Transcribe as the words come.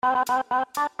Bow, bow,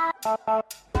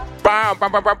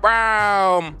 bow, bow,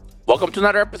 bow. Welcome to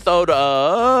another episode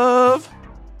of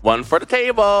One for the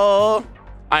Table.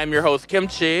 I am your host,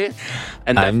 Kimchi,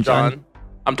 and that's I'm John.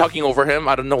 I'm talking over him.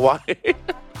 I don't know why.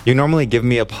 You normally give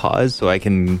me a pause so I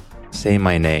can say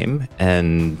my name,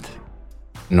 and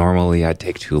normally I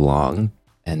take too long,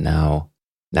 and now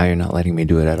you're not letting me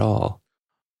do it at all.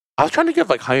 I was trying to give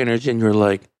like high energy, and you're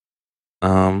like,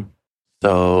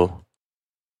 so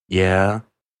yeah,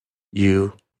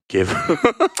 you give.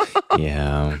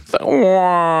 Yeah. So,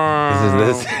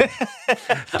 This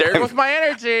there goes my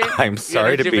energy. I'm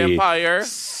sorry to energy be vampire.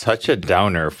 such a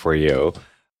downer for you.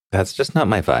 That's just not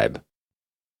my vibe.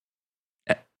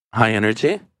 High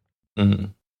energy?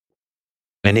 Mm.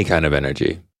 Any kind of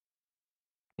energy.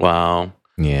 Wow.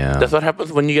 Yeah. That's what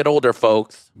happens when you get older,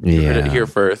 folks. You heard it here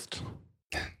first.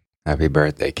 Happy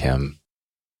birthday, Kim.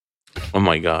 Oh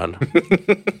my God.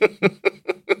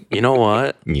 You know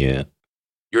what? Yeah.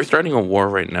 You're starting a war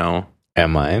right now.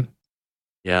 Am I?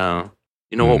 Yeah.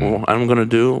 You know what I'm going to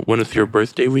do when it's your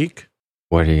birthday week?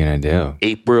 What are you going to do?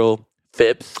 April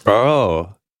 5th.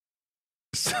 Oh.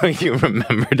 So you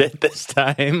remembered it this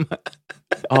time?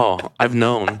 Oh, I've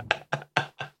known.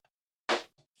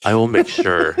 I will make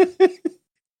sure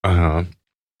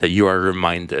that you are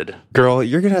reminded. Girl,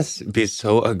 you're going to be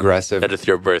so aggressive. That it's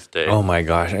your birthday. Oh my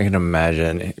gosh, I can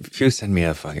imagine. If you send me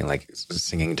a fucking like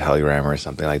singing telegram or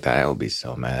something like that, I will be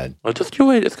so mad. Well, just you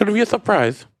wait. It's going to be a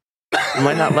surprise. You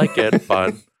might not like it,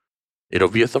 but it'll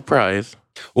be a surprise.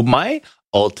 Well, my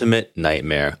ultimate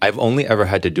nightmare, I've only ever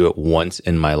had to do it once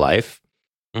in my life.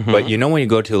 Mm-hmm. But you know when you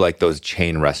go to like those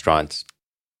chain restaurants,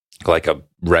 like a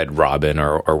Red Robin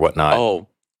or whatnot. Oh,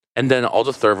 and then all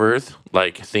the servers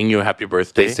like sing you a happy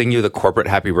birthday. They sing you the corporate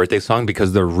happy birthday song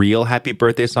because the real happy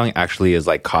birthday song actually is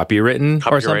like copywritten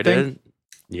or something.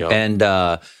 Yep. And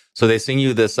so they sing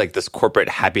you this like this corporate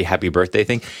happy birthday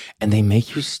thing, and they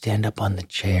make you stand up on the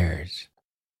chairs.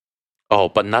 Oh,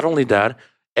 but not only that,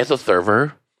 as a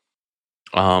server,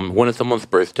 when it's someone's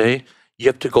birthday, you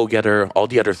have to go gather all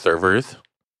the other servers.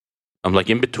 Like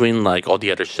in between like all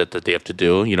the other shit that they have to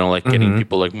do, you know, like getting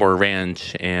people like more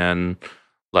ranch and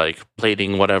like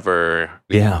plating whatever.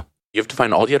 Yeah. You have to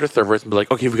find all the other servers and be like,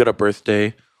 okay, we got a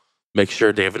birthday. Make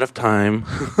sure they have enough time.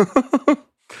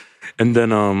 And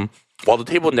then while the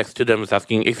table next to them is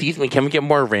asking, excuse me, can we get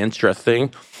more ranch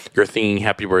dressing? You're singing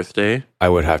happy birthday. I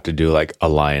would have to do like a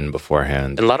line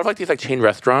beforehand. And a lot of like these like chain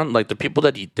restaurant, like the people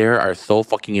that eat there are so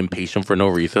fucking impatient for no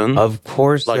reason. Of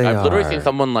course, like I've literally are. seen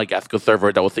someone like ask a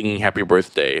server that was singing happy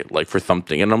birthday like for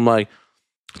something, and I'm like,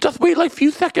 just wait like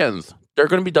few seconds. They're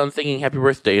gonna be done singing happy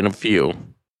birthday in a few.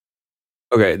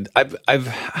 Okay,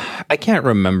 I can't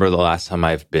remember the last time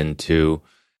I've been to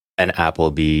an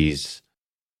Applebee's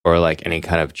or like any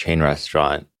kind of chain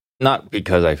restaurant. Not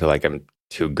because I feel like I'm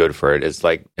too good for it. It's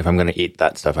like if I'm gonna eat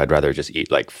that stuff, I'd rather just eat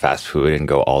like fast food and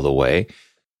go all the way.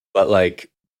 But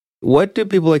like, what do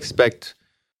people expect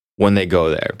when they go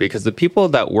there? Because the people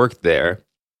that work there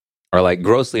are like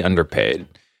grossly underpaid.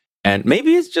 And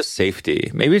maybe it's just safety.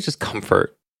 Maybe it's just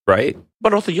comfort, right?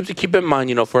 But also you have to keep in mind,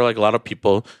 you know, for like a lot of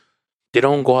people, they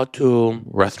don't go out to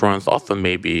restaurants often,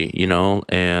 maybe, you know,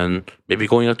 and maybe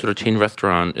going out to the chain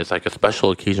restaurant is like a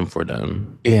special occasion for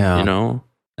them. Yeah. You know?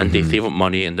 And they save up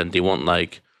money, and then they want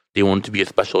it to be a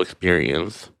special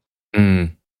experience.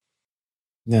 Mm.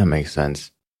 That makes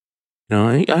sense. You know,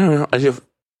 I don't know.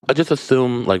 I just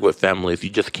assume like with families,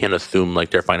 you just can't assume like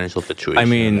their financial situation. I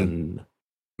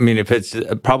mean, if it's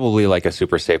probably like a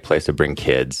super safe place to bring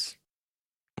kids.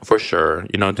 For sure.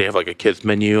 You know, they have like a kids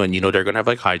menu, and you know they're going to have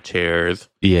like high chairs.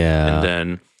 Yeah. And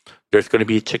then there's going to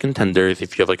be chicken tenders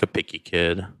if you have like a picky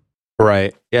kid.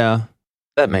 Right. Yeah.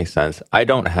 That makes sense. I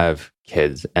don't have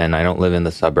kids, and I don't live in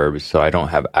the suburbs, so I don't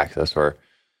have access or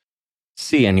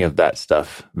see any of that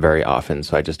stuff very often,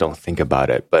 so I just don't think about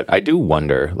it. But I do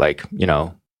wonder, like, you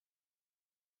know,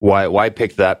 why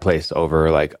pick that place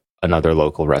over like another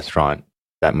local restaurant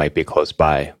that might be close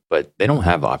by? But they don't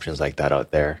have options like that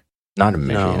out there. Not in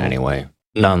Michigan, anyway.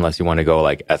 Not unless you want to go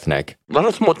like ethnic. A lot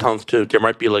of small towns too. There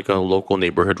might be like a local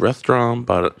neighborhood restaurant,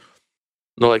 but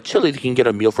no, like Chili's, you can get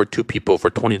a meal for 2 people for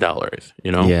 $20.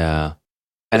 You know, Yeah,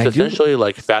 and it's essentially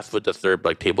like fast food that's served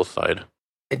like tableside.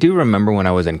 I do remember when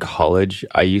I was in college,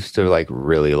 I used to like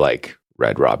really like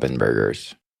Red Robin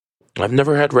burgers. I've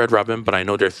never had Red Robin, but I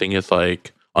know their thing is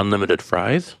like unlimited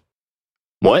fries.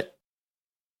 What?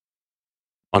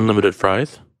 Unlimited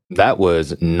fries? That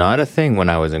was not a thing when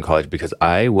I was in college because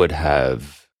I would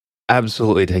have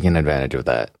absolutely taken advantage of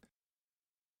that.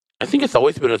 I think it's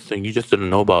always been a thing. You just didn't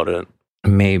know about it.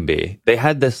 Maybe. They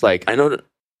had this like I know that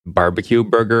barbecue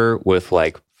burger with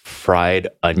like fried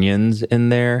onions in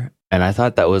there. And I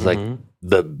thought that was like hmm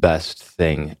the best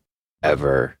thing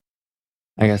ever.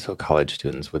 I guess so college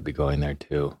students would be going there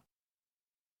too.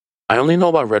 I only know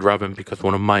about Red Robin because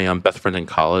one of my best friends in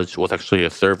college was actually a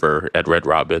server at Red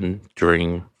Robin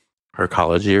during her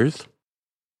college years.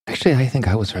 Actually, I think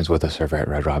I was friends with a server at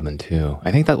Red Robin too.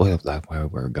 I think that's where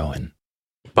we were going.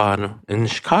 But in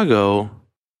Chicago,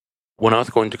 when I was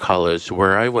going to college,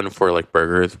 where I went for like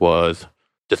burgers was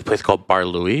this place called Bar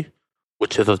Louie,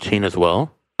 which is a chain as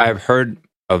well. I've heard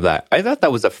of that. I thought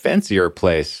that was a fancier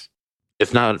place.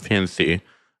 It's not fancy.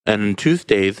 And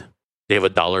Tuesdays, they have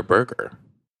 $1 burger.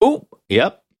 Oh,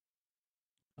 yep.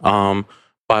 Um,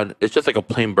 but it's just like a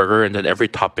plain burger, and then every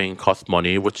topping costs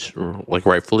money, which like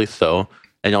rightfully so.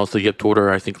 And also you have to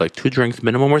order, I think, like 2 drinks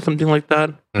minimum or something like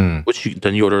that. Mm.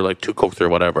 Then you order like 2 Cokes or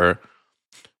whatever.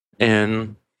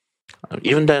 And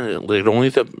even then, it only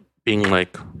ends up being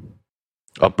like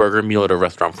a burger meal at a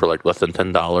restaurant for like less than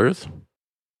 $10.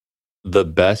 The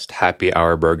best happy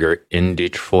hour burger in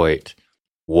Detroit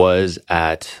was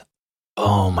at,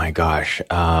 oh my gosh,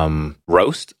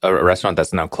 Roast, a restaurant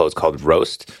that's now closed called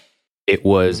Roast. It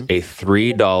was a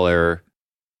 $3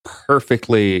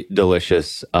 perfectly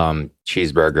delicious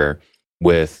cheeseburger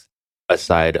with a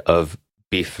side of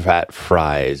beef fat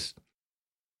fries.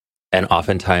 And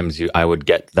oftentimes I would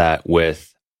get that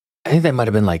with, I think they might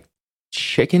have been like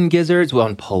chicken gizzards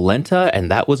on polenta, and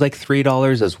that was like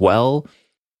 $3 as well.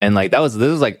 And like this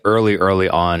was like early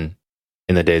on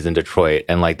in the days in Detroit,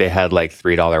 and like they had like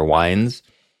 $3 wines,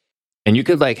 and you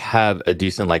could like have a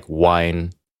decent like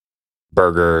wine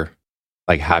burger,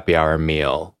 like happy hour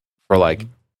meal for like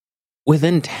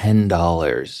within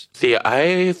 $10. See,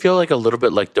 I feel like a little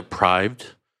bit like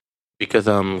deprived because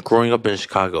growing up in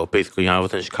Chicago, basically I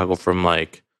was in Chicago from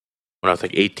like when I was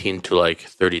like 18 to like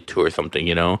 32 or something,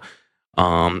 you know.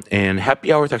 And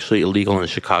happy hour is actually illegal in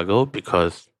Chicago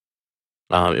because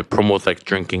it promotes like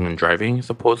drinking and driving,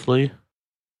 supposedly.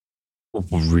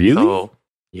 Really? So,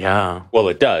 yeah. Well,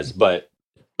 it does, but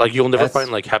like you'll never find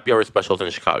like happy hour specials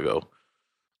in Chicago.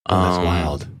 That's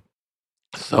wild.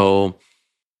 So,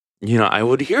 you know, I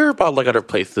would hear about like other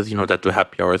places, you know, that do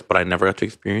happy hours, but I never got to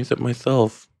experience it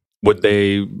myself.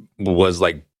 Was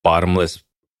like bottomless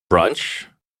brunch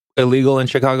illegal in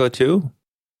Chicago too?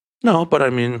 No, but I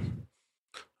mean,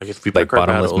 I guess we like pick our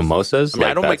bottomless battles. mimosas. I mean,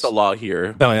 like I don't make the law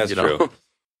here. No, that's you know? true.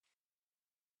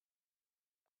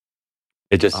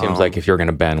 It just seems like if you're going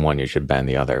to ban one, you should ban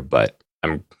the other. But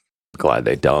I'm glad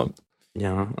they don't.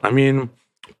 Yeah, I mean,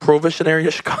 Prohibition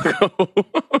area Chicago.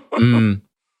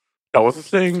 That was the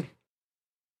thing.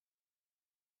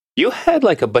 You had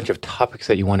like a bunch of topics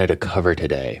that you wanted to cover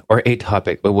today, or a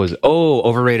topic. It was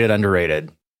overrated,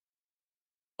 underrated.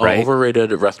 Right?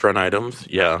 Overrated restaurant items.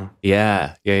 Yeah.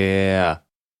 Yeah.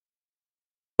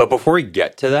 But before we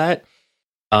get to that,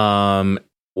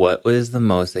 what was the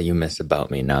most that you miss about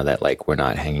me now that like we're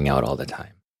not hanging out all the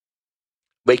time?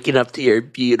 Waking up to your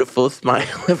beautiful smile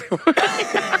every morning.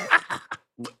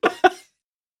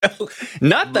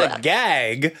 Not the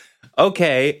gag.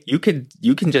 Okay, you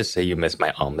can just say you miss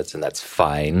my omelets, and that's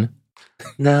fine.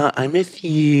 No, I miss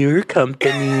your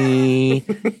company,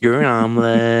 your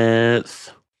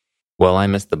omelets. Well, I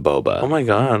miss the boba. Oh my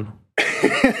god.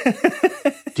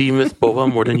 Do you miss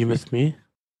boba more than you miss me?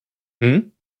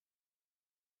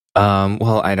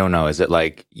 Well, I don't know. Is it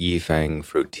like Yifeng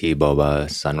fruit tea boba,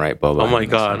 Sunright boba? Oh my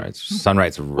god,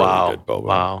 Sunright's really good boba.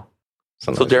 Wow.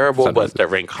 So there are bobas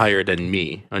that rank higher than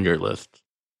me on your list.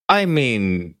 I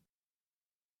mean,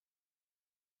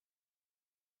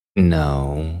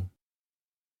 no.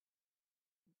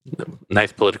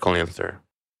 Nice political answer.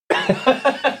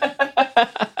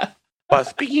 But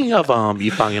speaking of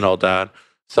Yifang and all that,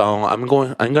 so I'm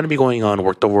going to be going on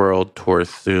Work the World tour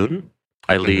soon.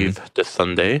 I leave this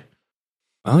Sunday.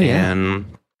 Oh yeah.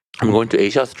 And I'm going to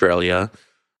Asia, Australia.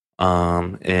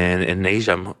 And in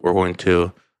Asia, we're going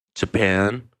to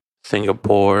Japan,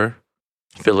 Singapore,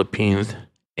 Philippines,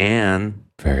 and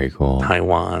very cool.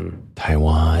 Taiwan.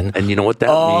 And you know what that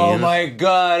means? Oh my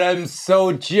god, I'm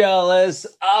so jealous.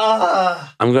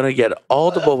 I'm going to get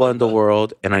all the boba in the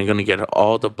world, and I'm going to get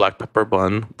all the black pepper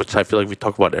bun, which I feel like we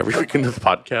talk about every week in this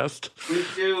podcast. We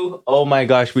do. Oh my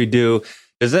gosh, we do.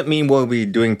 Does that mean we'll be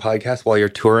doing podcasts while you're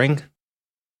touring?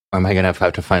 Or am I going to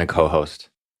have to find a co-host?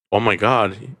 Oh my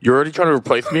god, you're already trying to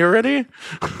replace me already?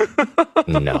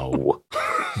 No.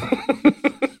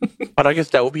 But I guess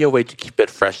that would be a way to keep it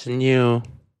fresh in you.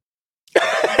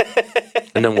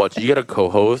 And then what? You get a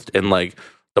co-host and like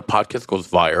the podcast goes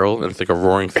viral and it's like a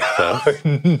roaring success.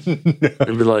 No.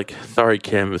 And be like, sorry,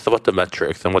 Kim, it's about the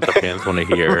metrics and what the fans want to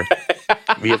hear.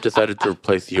 We have decided to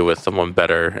replace you with someone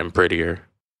better and prettier.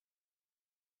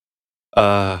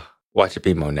 Watch it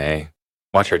be Monet.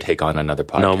 Watch her take on another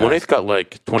podcast. No, Monet's got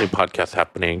like 20 podcasts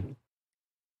happening.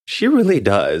 She really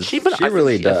does. She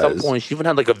really does. At some point, she even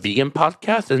had like a vegan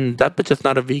podcast, and that bitch is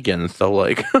not a vegan. So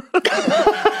like,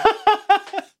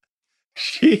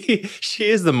 she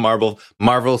is the Marvel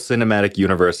Cinematic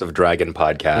Universe of Dragon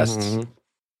podcasts. Mm-hmm.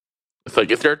 It's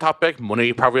like, is there a topic?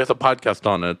 Monet probably has a podcast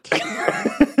on it.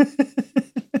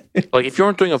 Like, if you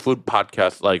weren't doing a food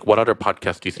podcast, like, what other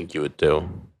podcast do you think you would do?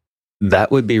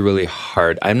 That would be really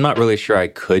hard. I'm not really sure I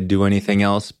could do anything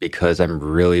else because I'm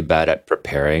really bad at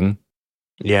preparing.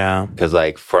 Yeah. Because,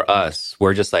 like, for us,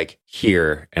 we're just, like,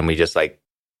 here and we just, like,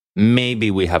 maybe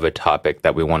we have a topic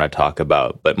that we want to talk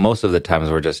about. But most of the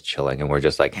times we're just chilling and we're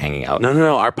just, like, hanging out.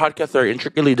 No. Our podcasts are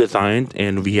intricately designed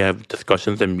and we have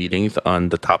discussions and meetings on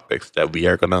the topics that we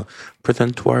are going to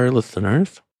present to our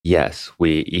listeners. Yes.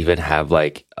 We even have,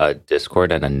 like, a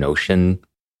Discord and a Notion.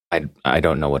 I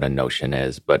don't know what a Notion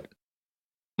is, but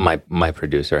my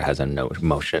producer has a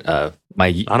Notion.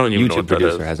 My YouTube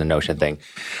producer has a Notion thing.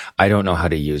 I don't know how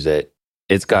to use it.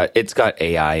 It's got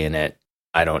AI in it.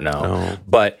 I don't know. Oh.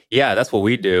 But yeah, that's what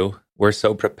we do. We're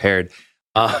so prepared.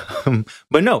 But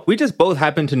no, we just both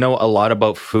happen to know a lot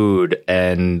about food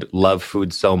and love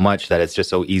food so much that it's just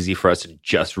so easy for us to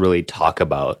just really talk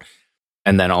about.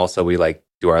 And then also we like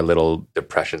do our little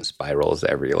depression spirals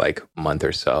every like month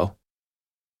or so.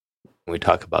 We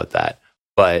talk about that.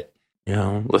 But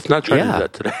yeah, let's not try to do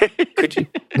that today. Could you?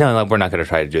 No, we're not going to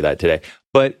try to do that today.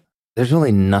 But there's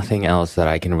really nothing else that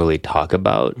I can really talk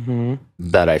about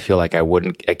that I feel like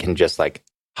I can just like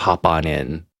hop on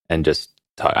in and just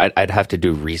talk. I'd have to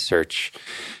do research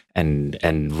and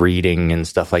reading and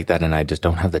stuff like that, and I just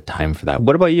don't have the time for that.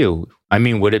 What about you? I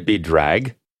mean, would it be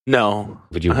drag? No.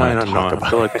 Would you want to talk about I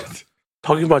feel like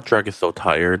talking about drag is so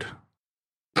tired.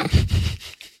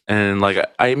 And like,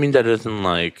 I mean that isn't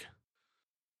like,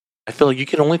 I feel like you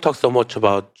can only talk so much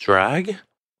about drag,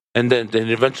 and then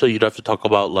eventually you'd have to talk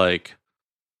about like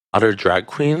other drag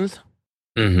queens.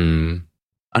 Mm-hmm.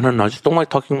 I don't know. I just don't like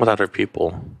talking about other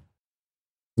people.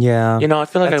 Yeah. You know, I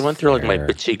feel like I went through like fair.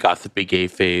 my bitchy, gossipy gay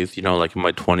phase, you know, like in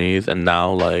my 20s, and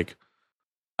now like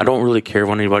I don't really care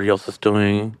what anybody else is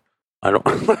doing. I don't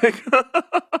like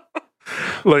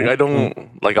I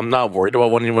don't like, I'm not worried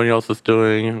about what anybody else is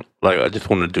doing. Like, I just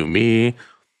want to do me.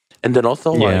 And then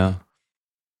also like,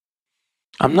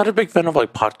 I'm not a big fan of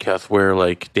like podcasts where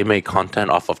like they make content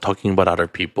off of talking about other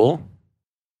people.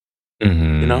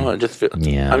 Mm-hmm. You know, I just feel.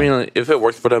 I mean, like, if it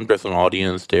works for them, there's an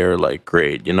audience there. Like,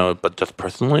 great. You know, but just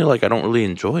personally, like, I don't really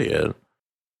enjoy it.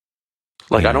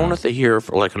 Like, I don't want to sit here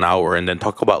for like an hour and then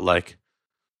talk about like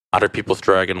other people's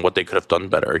drag and what they could have done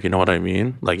better. You know what I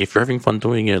mean? Like, if you're having fun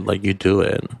doing it, like, you do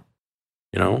it.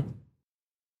 You know.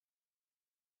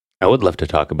 I would love to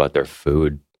talk about their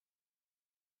food.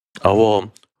 Oh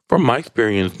well. From my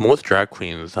experience, most drag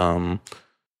queens, I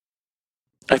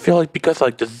feel like because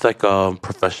like this is like a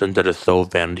profession that is so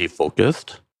vanity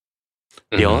focused,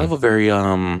 they all have a very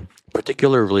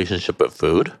particular relationship with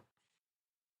food.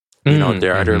 You know,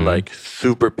 they're either like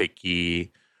super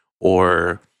picky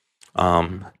or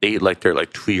they eat like they're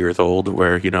like 2 years old,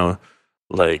 where, you know,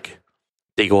 like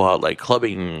they go out like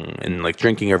clubbing and like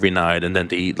drinking every night, and then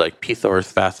they eat like pizza or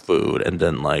fast food, and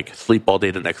then like sleep all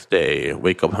day the next day,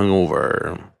 wake up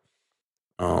hungover.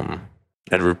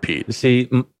 And repeat. See,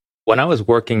 when I was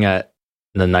working at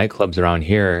the nightclubs around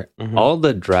here, all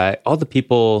the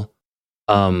people,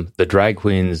 the drag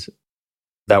queens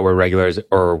that were regulars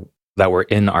or that were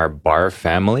in our bar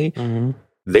family,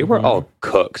 they were all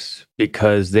cooks,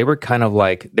 because they were kind of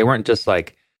like, they weren't just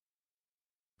like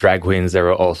drag queens, they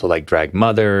were also like drag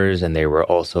mothers, and they were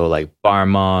also like bar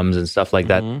moms and stuff like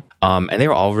that. And they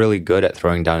were all really good at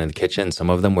throwing down in the kitchen. Some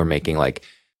of them were making like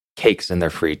cakes in their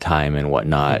free time and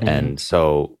whatnot. And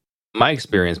so my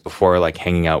experience before like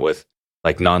hanging out with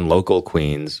like non-local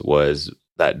queens was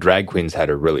that drag queens had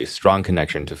a really strong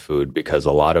connection to food, because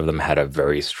a lot of them had a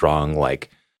very strong, like,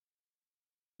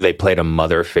 they played a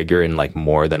mother figure in like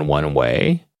more than one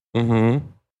way. Oh,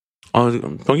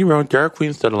 don't get me wrong, there are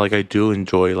queens that like I do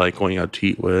enjoy like going out to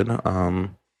eat with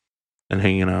and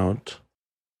hanging out.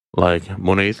 Like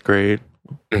Monet's great.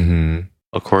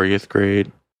 Aquaria's great.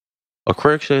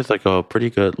 Aquaria actually has like a pretty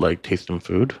good like taste in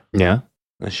food. Yeah.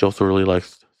 And she also really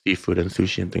likes seafood and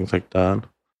sushi and things like that.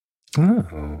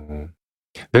 Oh.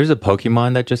 There's a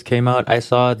Pokemon that just came out, I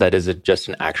saw, that is just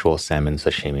an actual salmon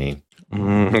sashimi.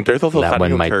 There's also that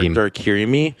one character,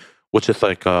 Kirimi, which is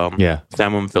like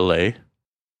salmon fillet.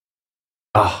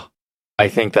 Oh, I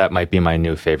think that might be my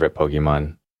new favorite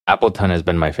Pokemon. Appleton has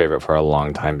been my favorite for a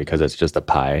long time because it's just a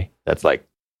pie that's like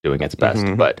doing its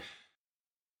best. But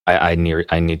I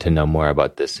need to know more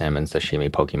about this salmon sashimi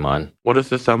Pokemon. What is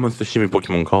this salmon sashimi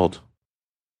Pokemon called?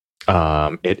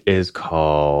 It is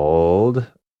called,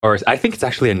 or I think it's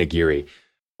actually a nigiri.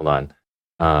 Hold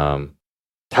on.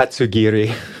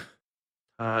 Tatsugiri.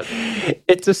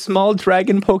 It's a small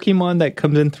dragon Pokemon that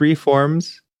comes in 3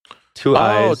 forms. 2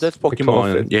 eyes. Oh, this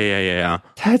Pokemon. Yeah.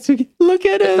 Tatsugiri. Look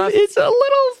at it. It's a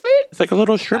little fit. It's like a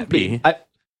little shrimpy.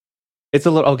 It's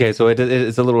a little, okay, so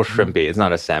it's a little shrimpy. It's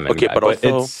not a salmon okay, guy, but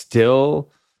also, it's still...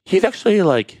 He's actually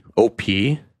like OP.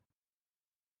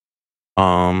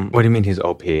 What do you mean he's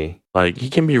OP? Like, he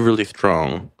can be really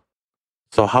strong.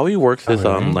 So how he works is,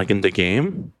 really? like in the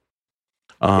game,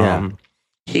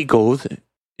 he goes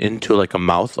into like a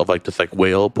mouth of like this like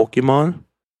whale Pokemon.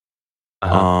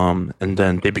 And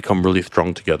then they become really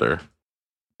strong together.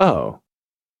 Oh.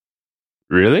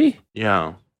 Really?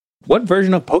 Yeah. What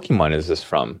version of Pokemon is this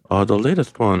from? The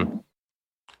latest one.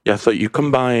 Yeah, so you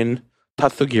combine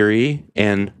Tatsugiri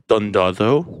and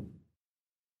Dondozo.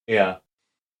 Yeah.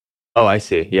 Oh, I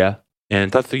see. Yeah.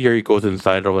 And Tatsugiri goes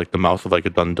inside of like the mouth of like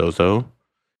a Dondozo.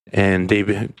 And they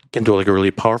can do like a really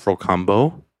powerful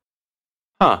combo.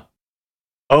 Huh.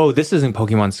 Oh, this is in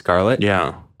Pokemon Scarlet?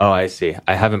 Yeah. Oh, I see.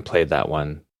 I haven't played that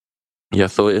one. Yeah,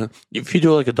 so if you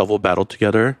do like a double battle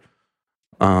together,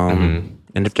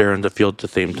 and if they're in the field at the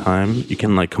same time, you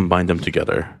can like combine them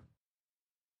together.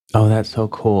 Oh, that's so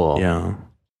cool. Yeah.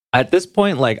 At this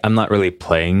point, like, I'm not really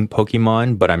playing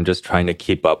Pokemon, but I'm just trying to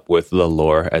keep up with the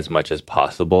lore as much as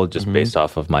possible, just based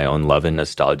off of my own love and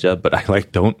nostalgia. But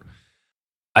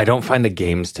I don't find the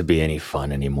games to be any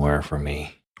fun anymore for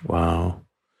me. Wow.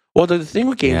 Well, the thing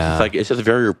with games is like it's just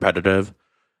very repetitive.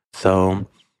 So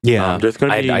there's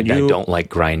going to be I don't like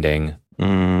grinding.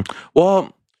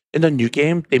 Well, in the new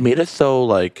game, they made it so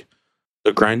like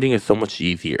the grinding is so much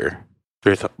easier.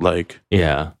 There's like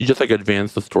you just like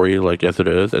advance the story like as it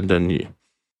is, and then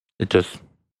it just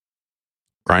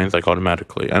grinds like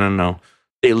automatically. I don't know.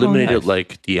 They eliminated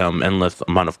like the endless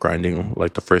amount of grinding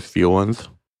like the first few ones.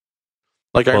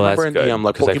 Like I remember in the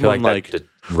like Pokemon like that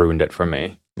ruined it for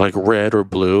me. Like red or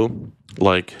blue,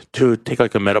 like to take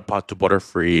like a Metapod to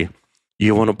Butterfree,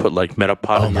 you want to put like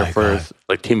Metapod in your first,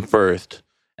 like team first,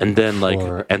 and then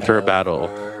like enter a battle,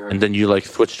 and then you like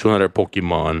switch to another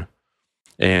Pokemon,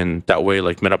 and that way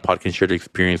like Metapod can share the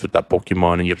experience with that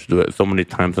Pokemon, and you have to do it so many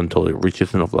times until it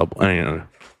reaches enough level. I don't know.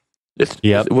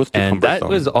 It was and that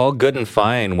was all good and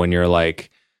fine when you're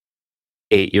like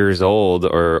 8 years old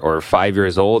or 5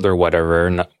 years old or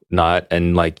whatever, not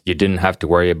and like you didn't have to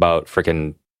worry about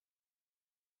freaking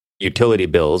utility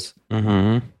bills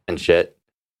and shit.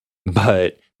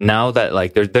 But now that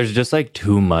like there's just like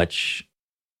too much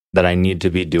that I need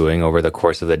to be doing over the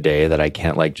course of the day that I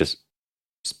can't like just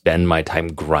spend my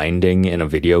time grinding in a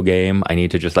video game. I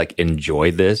need to just like enjoy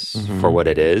this for what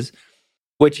it is,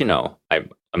 which, you know, I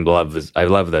love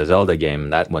the Zelda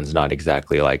game. That one's not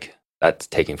exactly like, that's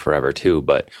taking forever too.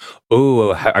 But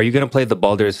are you gonna play the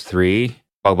Baldur's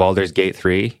Gate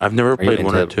 3? I've never played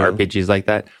one or two RPGs like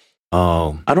that.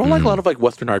 Oh, I don't like a lot of like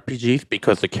Western RPGs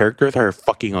because the characters are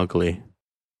fucking ugly.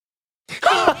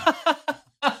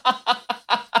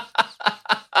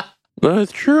 No,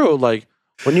 it's true. Like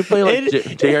when you play like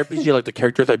JRPG, like the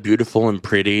characters are beautiful and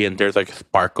pretty, and there's like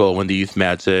sparkle when they use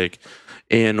magic.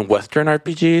 In Western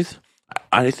RPGs,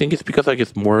 I think it's because like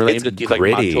it's more aimed at these like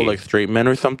macho like straight men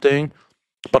or something.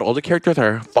 But all the characters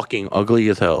are fucking ugly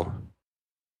as hell.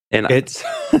 And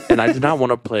and I do not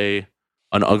want to play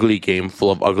an ugly game full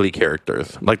of ugly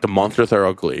characters. Like the monsters are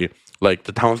ugly. Like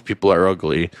the townspeople are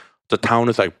ugly. The town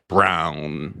is like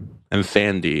brown and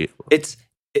sandy.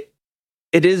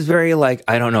 It is very like,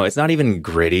 I don't know. It's not even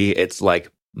gritty. It's like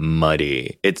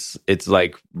muddy. It's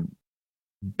like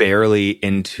barely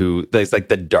into. It's like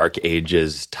the Dark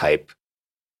Ages type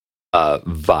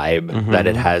vibe that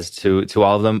it has to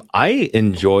all of them. I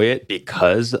enjoy it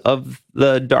because of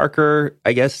the darker,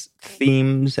 I guess,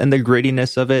 themes and the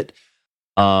grittiness of it.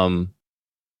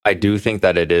 I do think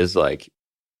that it is like,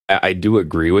 I do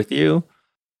agree with you.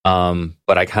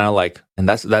 But I kind of like, and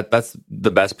that's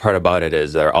the best part about it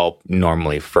is they're all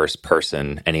normally first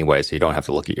person anyway, so you don't have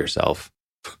to look at yourself.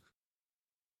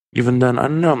 Even then, I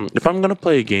don't know. If I'm gonna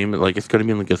play a game, like it's gonna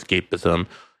be like escapism,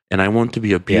 and I want it to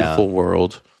be a beautiful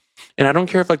world. And I don't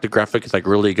care if like the graphic is like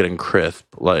really good and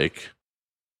crisp. Like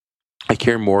I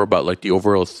care more about like the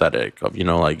overall aesthetic of, you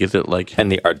know, like is it like,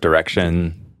 and the art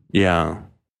direction. Yeah.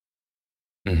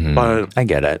 But I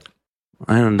get it.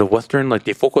 And the Western, like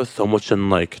they focus so much on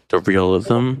like the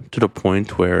realism to the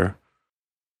point where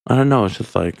I don't know. It's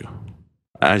just like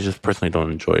I just personally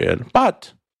don't enjoy it.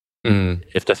 But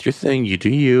if that's your thing, you do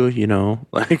you. You know,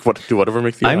 like do whatever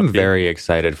makes you happy. I'm very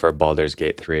excited for Baldur's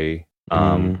Gate 3.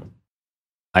 Um,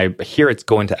 I hear it's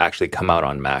going to actually come out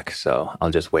on Mac, so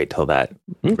I'll just wait till that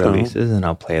releases and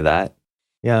I'll play that.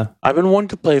 Yeah. I've been wanting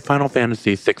to play Final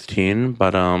Fantasy 16,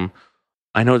 but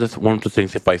I know that's one of the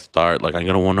things if I start, like I'm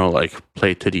gonna want to like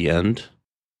play to the end.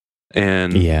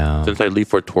 And since I leave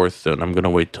for tour soon, I'm gonna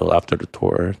wait till after the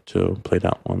tour to play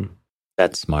that one.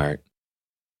 That's smart.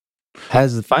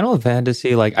 Has Final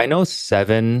Fantasy, like, I know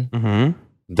 7,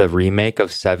 the remake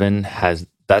of 7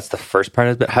 that's the first part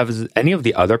of it. Have any of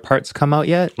the other parts come out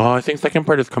yet? Oh, I think second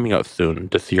part is coming out soon,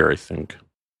 this year, I think.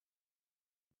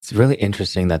 It's really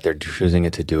interesting that they're choosing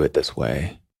it to do it this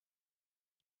way.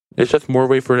 It's just more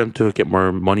way for them to get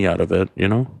more money out of it, you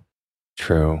know?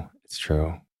 True. It's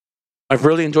true. I've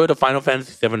really enjoyed the Final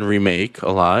Fantasy 7 remake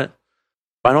a lot.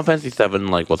 Final Fantasy 7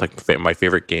 like was like my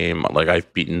favorite game. Like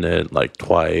I've beaten it like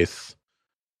twice.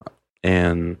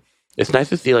 And it's nice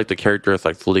to see like the characters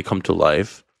like fully come to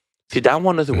life. See, that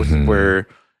one is where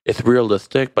it's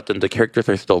realistic, but then the characters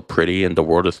are still pretty and the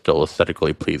world is still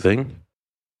aesthetically pleasing.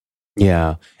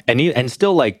 Yeah, and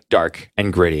still like dark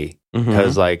and gritty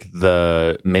because like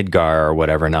the Midgar or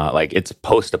whatever, not like it's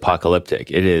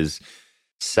post-apocalyptic. It is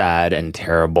sad and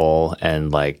terrible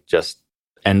and like just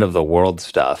end of the world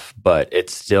stuff, but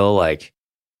it's still like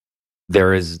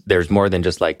there's more than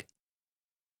just like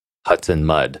huts and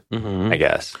mud, I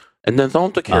guess. And then some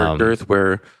of the characters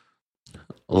where,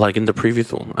 like in the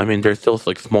previous one, I mean, they're still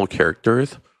like small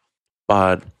characters,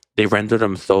 but they render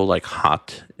them so like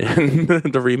hot in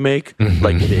the remake,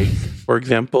 like Biggs, for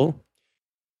example.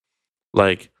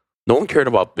 Like no one cared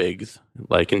about Biggs,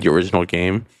 like in the original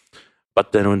game,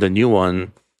 but then in the new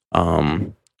one,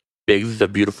 Biggs is a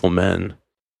beautiful man,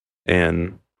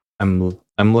 and I'm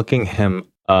looking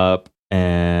him up,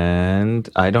 and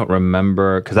I don't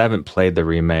remember because I haven't played the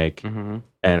remake,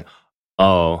 and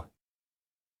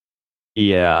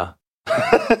yeah,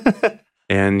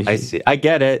 and I see, I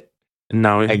get it.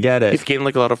 Now I get it. He's getting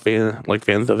like a lot of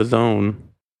fans of his own.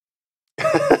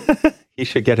 He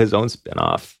should get his own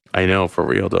spin-off. I know, for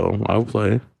real though. I'll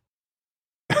play.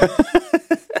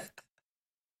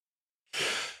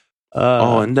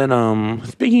 And then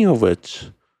speaking of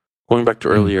which, going back to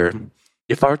earlier,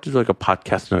 if I were to do like a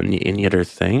podcast on any other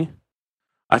thing,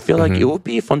 I feel like it would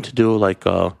be fun to do like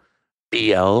a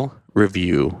BL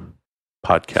review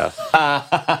podcast.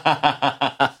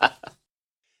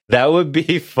 That would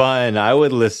be fun. I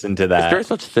would listen to that. Is there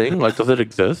such thing? Like, does it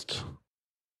exist?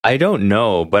 I don't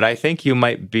know, but I think you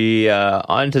might be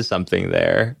onto something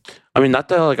there. I mean, not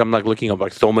that like I'm like looking up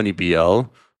like so many BL,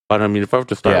 but I mean, if I were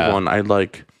to start one, I'd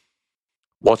like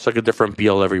watch like a different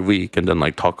BL every week and then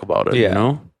like talk about it. You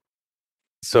know.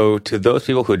 So to those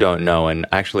people who don't know, and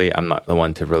actually I'm not the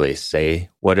one to really say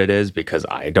what it is because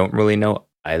I don't really know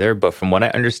either. But from what I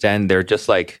understand, they're just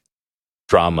like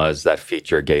dramas that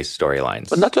feature gay storylines.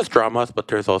 But not just dramas, but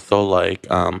there's also like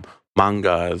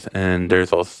mangas, and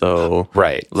there's also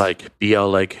like BL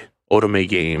like otome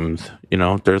games. You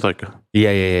know, there's like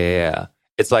yeah.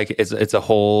 It's like it's a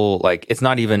whole like it's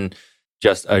not even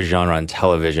just a genre on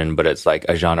television, but it's like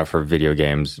a genre for video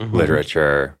games,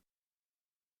 literature,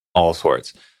 all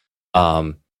sorts.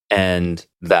 And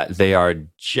that they are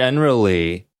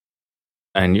generally,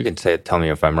 and you can tell me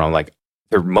if I'm wrong, like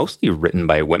they're mostly written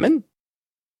by women.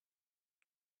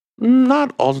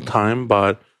 Not all the time,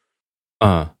 but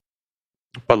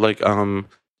like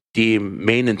the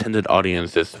main intended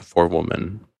audience is for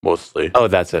women mostly. Oh,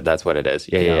 that's it. That's what it is.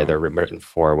 Yeah. They're written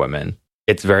for women.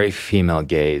 It's very female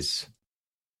gaze,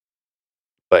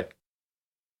 but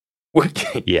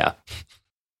yeah.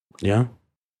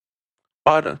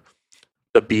 But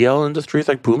the BL industry is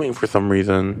like booming for some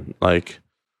reason. Like,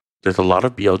 there's a lot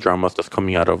of BL dramas that's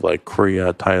coming out of like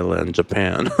Korea, Thailand,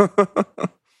 Japan.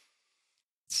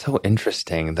 So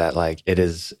interesting that like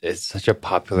it's such a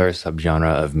popular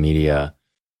subgenre of media,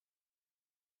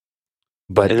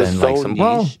 but then like so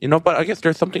niche, you know. But I guess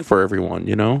there's something for everyone,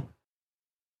 you know.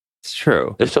 It's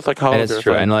true. It's just like how it's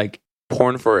true, and like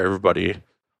porn for everybody.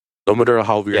 No matter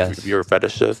how weird your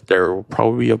fetish is, there will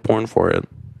probably be a porn for it.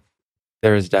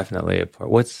 There is definitely a porn.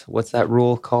 What's that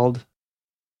rule called?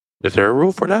 Is there a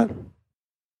rule for that?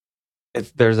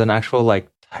 There's an actual like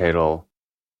title.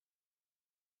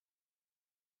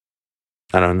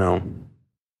 I don't know.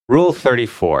 Rule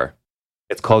 34.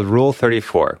 It's called Rule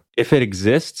 34. If it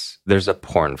exists, there's a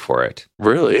porn for it.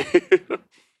 Really?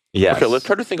 Yes. Okay, let's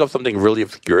try to think of something really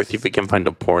obscure, see if we can find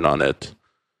a porn on it.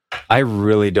 I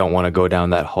really don't want to go down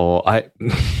that hole.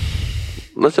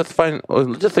 Let's just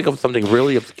think of something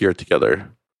really obscure together.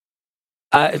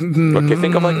 Okay,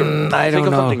 think of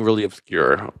something really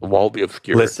obscure. Wildly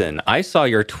obscure. Listen, I saw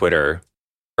your Twitter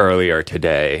earlier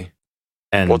today,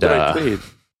 and what did I tweet?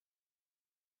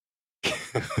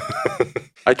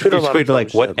 I tweeted You a lot of tweeted like,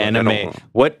 dumb what shit, I anime? don't know.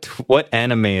 What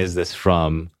anime is this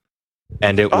from?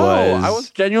 And it Oh, was. I was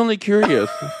genuinely curious.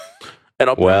 And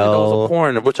apparently that was Well, a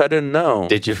porn, which I didn't know.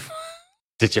 Did you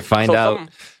find out?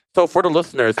 So for the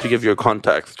listeners, to give you a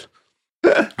context,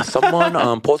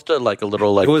 someone posted like a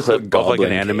little like It was a clip of like an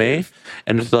Goblin anime, Cave.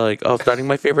 and it's like, oh, starting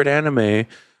my favorite anime.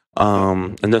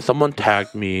 And then someone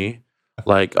tagged me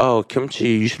like, oh, Kimchi,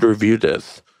 you should review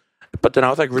this. But then I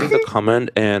was like reading the comment,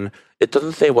 and it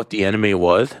doesn't say what the anime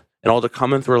was, and all the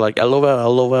comments were like, LOL,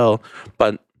 LOL.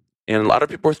 And a lot of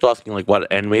people were still asking like, what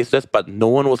anime is this? But no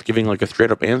one was giving like a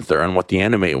straight up answer on what the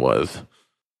anime was.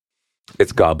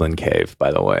 It's Goblin Cave,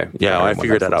 by the way. Yeah, I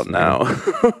figured that out now.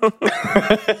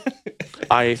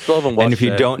 I still haven't watched it. And if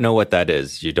you don't know what that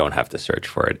is, you don't have to search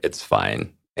for it. It's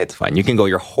fine. It's fine. You can go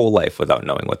your whole life without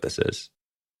knowing what this is,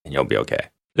 and you'll be okay.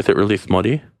 Is it really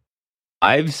smutty?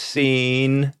 I've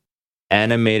seen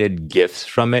animated GIFs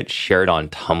from it shared on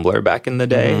Tumblr back in the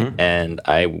day, Mhm. and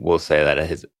I will say that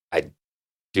I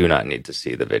do not need to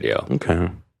see the video. Okay.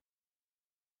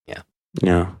 Yeah.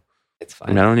 Yeah. It's I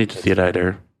fine. mean, I don't need to see it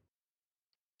either.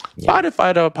 Yeah. But if I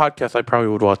had a podcast, I probably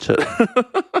would watch it.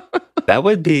 That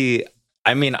would be.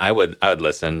 I mean, I would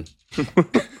listen.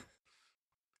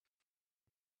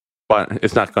 But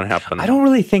it's not going to happen. I don't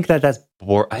really think that's.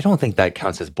 I don't think that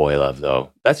counts as boy love,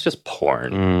 though. That's just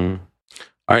porn.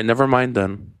 All right, never mind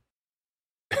then.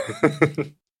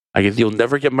 I guess you'll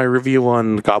never get my review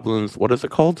on Goblins. What is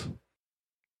it called?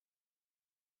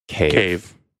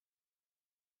 Cave.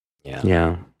 Yeah.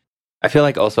 Yeah. I feel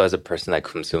like also as a person that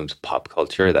consumes pop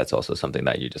culture, that's also something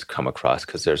that you just come across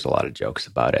because there's a lot of jokes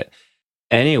about it.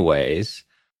 Anyways,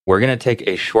 we're going to take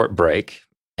a short break.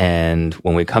 And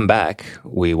when we come back,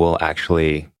 we will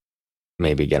actually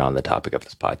maybe get on the topic of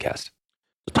this podcast.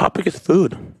 The topic is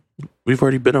food. We've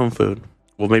already been on food.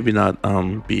 Well, maybe not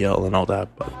BL and all that,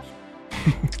 but...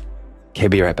 Okay,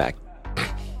 be right back.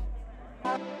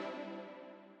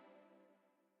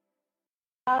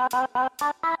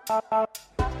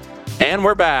 And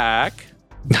we're back.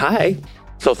 Hi.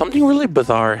 So something really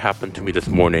bizarre happened to me this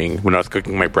morning when I was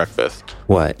cooking my breakfast.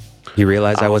 What? You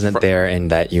realize I wasn't fr- there and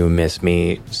that you miss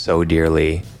me so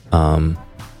dearly.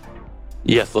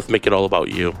 Yes, let's make it all about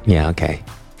you. Yeah, okay.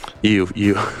 You.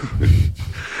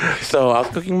 So I was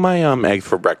cooking my eggs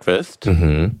for breakfast,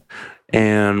 Mm-hmm.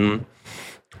 and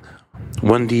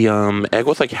when the egg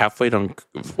was like halfway done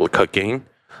cooking,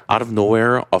 out of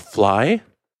nowhere, a fly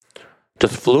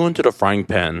just flew into the frying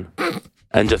pan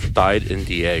and just died in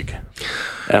the egg.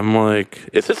 And I'm like,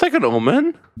 is this like an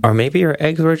omen? Or maybe your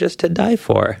eggs were just to die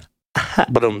for.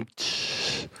 But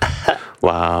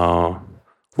wow.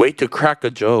 Way to crack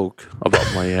a joke about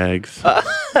my eggs.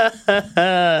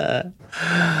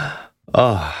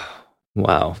 Oh,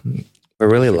 wow. We're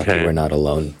really lucky Okay. we're not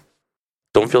alone.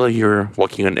 Don't feel like you're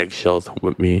walking on eggshells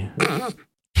with me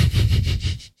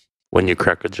when you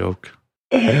crack a joke.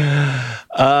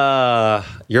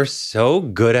 You're so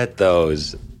good at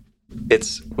those.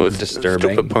 It's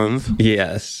disturbing. Stupid puns.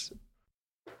 Yes.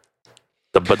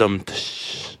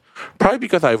 Probably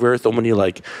because I wear so many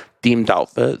like themed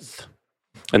outfits,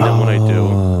 and then when I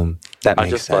do, that I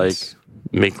makes just sense.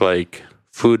 like make like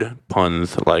food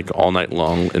puns like all night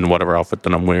long in whatever outfit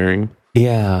that I'm wearing.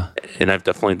 Yeah. And I've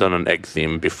definitely done an egg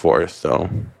theme before, so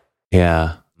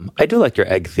Yeah. I do like your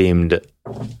egg themed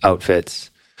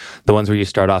outfits. The ones where you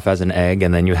start off as an egg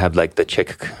and then you have like the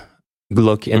chick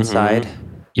look inside.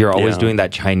 You're always doing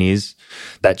that Chinese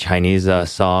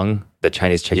song, the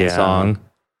Chinese chicken song.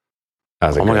 That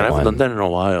was a oh my great god, I haven't one. done that in a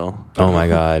while. Oh my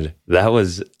god. That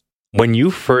was when you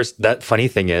first, that funny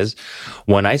thing is,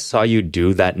 when I saw you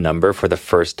do that number for the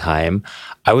first time,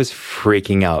 I was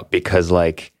freaking out because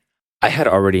like I had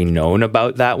already known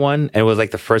about that one. And it was like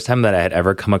the first time that I had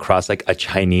ever come across like a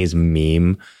Chinese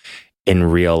meme in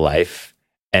real life.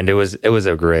 And it was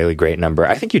a really great number.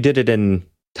 I think you did it in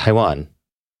Taiwan.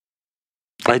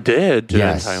 I did do it in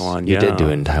Yes, Taiwan. you did do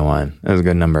it in Taiwan. It was a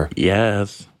good number.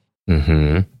 Yes.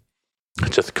 Mm-hmm.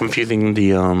 Just confusing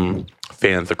the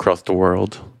fans across the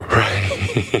world.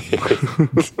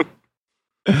 Right.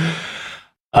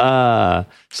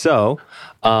 So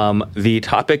the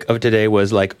topic of today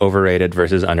was like overrated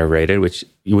versus underrated, which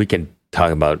we can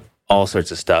talk about all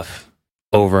sorts of stuff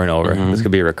over and over. Mm-hmm. This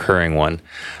could be a recurring one.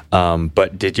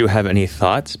 But did you have any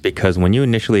thoughts? Because when you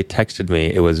initially texted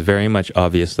me, it was very much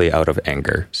obviously out of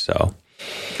anger. So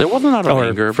It wasn't out of or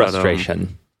anger,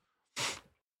 frustration.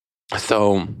 But,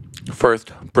 so first,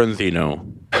 Branzino.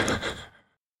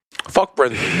 Fuck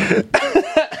Branzino.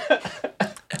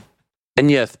 And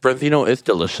yes, Branzino is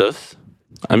delicious.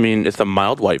 I mean, it's a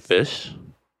mild whitefish.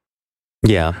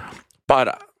 Yeah.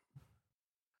 But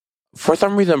for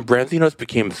some reason, Branzinos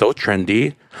became so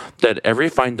trendy that every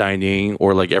fine dining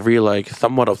or like every like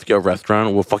somewhat obscure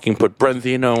restaurant will fucking put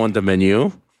Branzino on the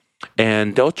menu,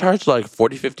 and they'll charge like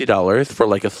 $40-$50 for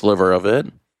like a sliver of it.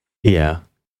 Yeah.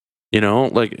 You know,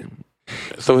 like,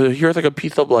 so here's like a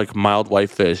piece of like mild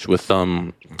whitefish with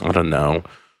some, I don't know,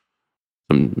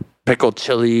 some pickled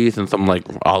chilies and some like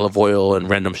olive oil and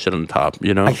random shit on top,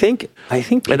 you know? I think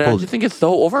people... And I just think it's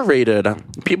so overrated.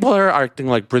 People are acting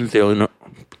like Branzino.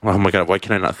 Oh my God, why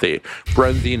can I not say it?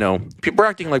 Branzino. People are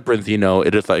acting like Branzino.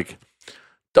 It is like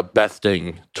the best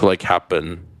thing to like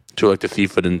happen to like the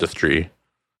seafood industry.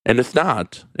 And it's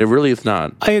not. It really is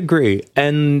not. I agree.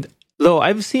 And though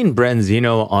I've seen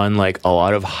Branzino on like a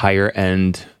lot of higher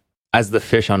end, as the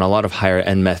fish on a lot of higher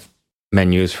end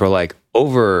menus for like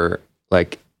over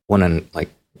like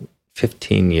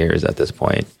 15 years at this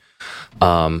point.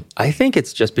 I think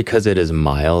it's just because it is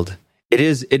mild. It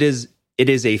is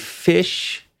a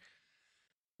fish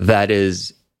that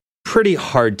is pretty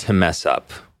hard to mess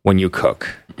up when you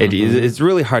cook. It's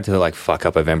really hard to like fuck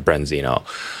up a Branzino,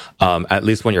 at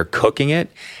least when you're cooking it.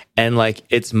 And like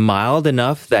it's mild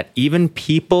enough that even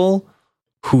people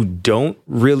who don't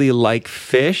really like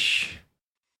fish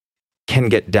can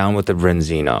get down with the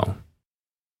Branzino.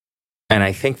 And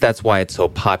I think that's why it's so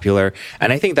popular.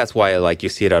 And I think that's why like you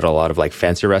see it at a lot of like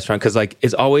fancy restaurants, because like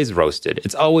it's always roasted,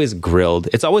 it's always grilled,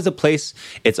 it's always a place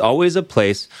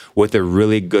with a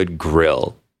really good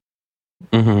grill.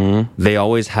 Mm-hmm. They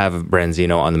always have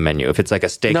Branzino on the menu. If it's like a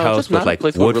steakhouse with like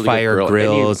wood really fire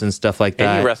grills and stuff like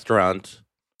that. Any restaurant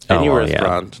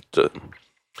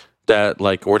that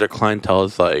like where the clientele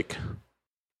is like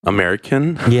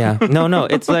American. Yeah. No.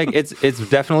 It's like it's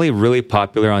definitely really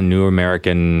popular on new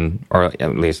American, or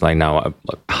at least like now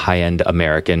high-end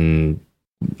American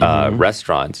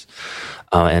restaurants.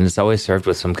 And it's always served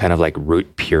with some kind of like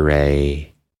root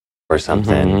puree or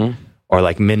something. Mm-hmm. Or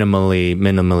like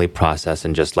minimally processed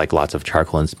and just like lots of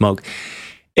charcoal and smoke.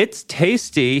 It's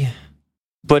tasty,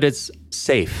 but it's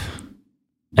safe.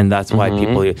 And that's why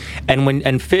people...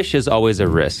 And fish is always a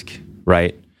risk,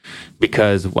 right?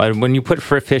 Because when you put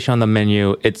fish on the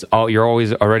menu, you're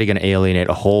always already going to alienate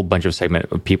a whole bunch of segment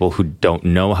of people who don't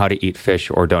know how to eat fish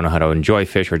or don't know how to enjoy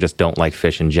fish or just don't like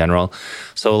fish in general.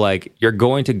 So like you're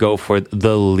going to go for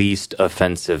the least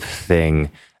offensive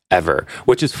thing ever,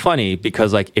 which is funny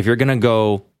because like if you're going to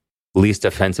go least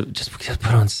offensive, just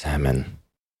put on salmon.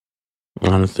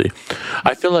 Honestly,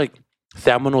 I feel like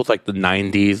salmon was like the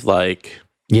 90s, like...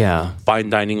 Yeah. Fine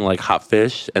dining, like hot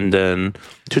fish. And then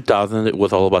 2000, it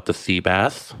was all about the sea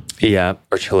bass. Yeah,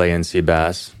 or Chilean sea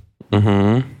bass.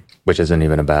 Mm-hmm. Which isn't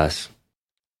even a bass.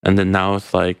 And then now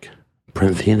it's like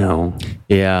Branzino.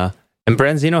 Yeah. And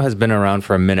Branzino has been around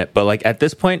for a minute. But like at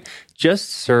this point, just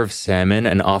serve salmon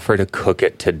and offer to cook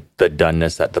it to the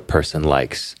doneness that the person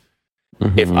likes.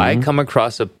 Mm-hmm. If I come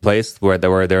across a place where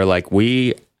they're like,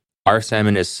 our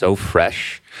salmon is so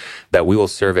fresh that we will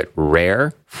serve it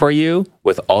rare for you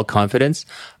with all confidence,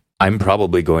 I'm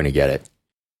probably going to get it.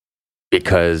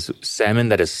 Because salmon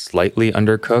that is slightly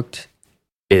undercooked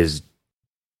is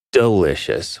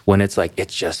delicious. When it's like, it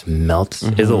just melts,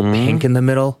 it's a little pink in the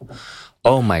middle.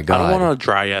 Oh my God. I don't want a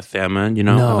dry ass salmon, you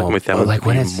know? No, I like my salmon like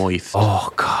when it's moist.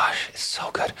 Oh gosh, it's so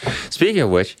good. Speaking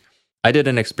of which, I did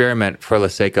an experiment for the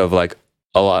sake of like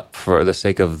for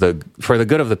the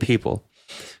good of the people.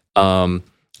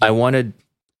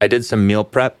 I did some meal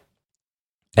prep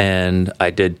and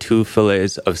I did 2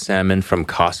 fillets of salmon from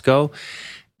Costco,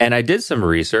 and I did some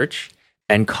research,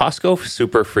 and Costco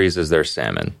super freezes their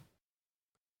salmon,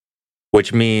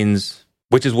 which is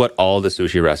what all the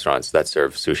sushi restaurants that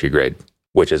serve sushi grade,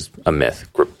 which is a myth,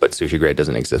 but sushi grade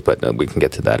doesn't exist, but we can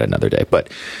get to that another day. But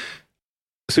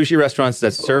sushi restaurants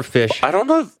that serve fish. I don't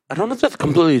know if that's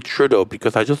completely true though,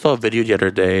 because I just saw a video the other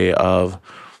day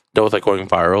that was like going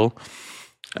viral.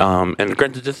 And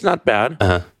granted, it's not bad.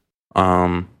 Uh-huh.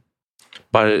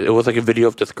 But it was like a video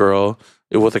of this girl.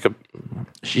 It was like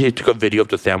she took a video of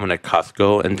the salmon at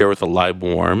Costco, and there was a live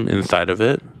worm inside of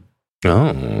it.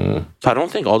 Oh. So I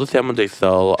don't think all the salmon they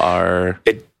sell are...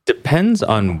 It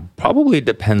probably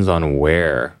depends on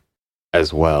where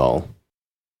as well.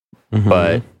 Mm-hmm.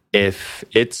 But if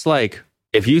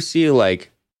you see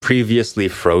like previously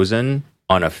frozen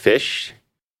on a fish,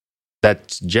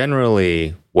 that's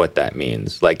generally what that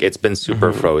means. Like it's been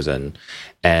super frozen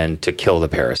and to kill the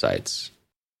parasites.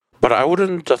 But I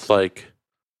wouldn't just like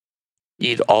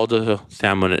eat all the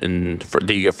salmon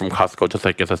that you get from Costco just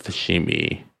like as a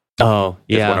sashimi. Oh,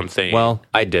 yeah. Is what I'm saying. Well,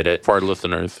 I did it. For our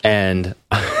listeners. And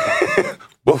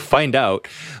we'll find out.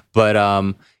 But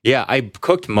yeah, I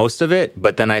cooked most of it,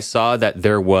 but then I saw that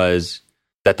there was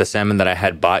that the salmon that I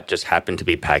had bought just happened to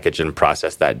be packaged and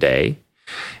processed that day.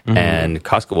 Mm-hmm. And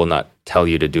Costco will not tell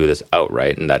you to do this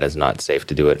outright, and that is not safe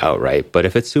to do it outright. But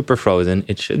if it's super frozen,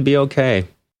 it should be okay.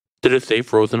 Did it say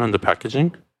frozen on the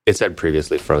packaging? It said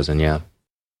previously frozen, yeah.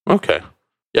 Okay.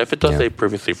 Yeah, if it does say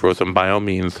previously frozen, by all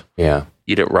means,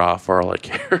 eat it raw for all I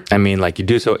care. I mean, like you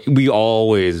do so,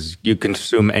 you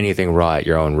consume anything raw at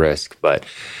your own risk, but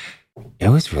it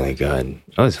was really good.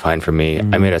 It was fine for me.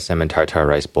 I made a salmon tartare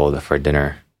rice bowl for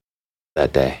dinner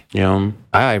that day. Yeah.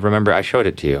 I remember I showed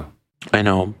it to you. I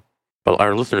know, but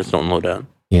our listeners don't know that.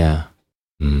 Yeah.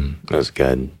 It was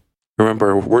good.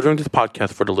 Remember, we're doing this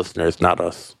podcast for the listeners, not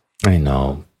us. I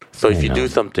know. So if you do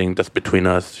something that's between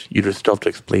us, you just still have to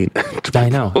explain. I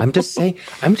know. I'm just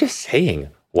saying.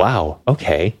 Wow.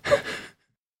 Okay.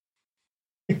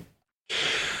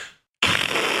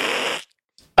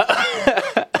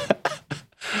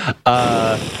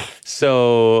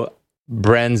 So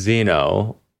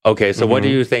Branzino. Okay, so what do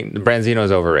you think? Branzino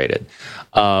is overrated.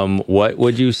 What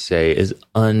would you say is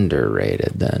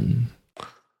underrated then?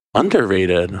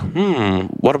 Underrated?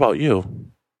 What about you?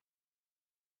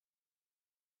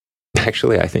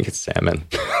 Actually, I think it's salmon.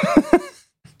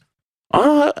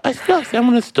 I feel like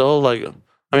salmon is still like...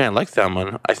 I mean, I like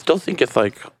salmon. I still think it's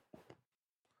like...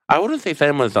 I wouldn't say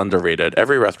salmon is underrated.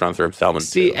 Every restaurant serves salmon.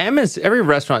 See, every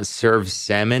restaurant serves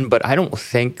salmon, but I don't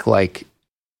think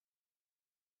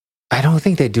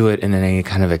they do it in any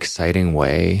kind of exciting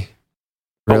way.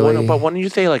 Really? But when you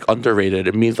say like underrated,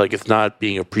 it means like it's not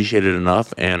being appreciated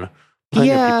enough, and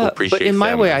plenty of people appreciate but in my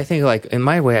salmon.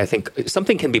 way, I think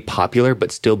something can be popular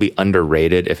but still be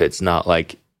underrated if it's not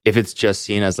like if it's just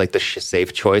seen as like the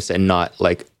safe choice and not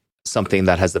like something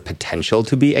that has the potential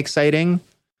to be exciting.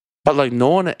 But like no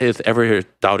one is ever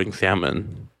doubting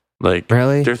salmon. Like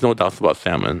really, there's no doubts about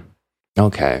salmon.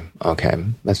 Okay,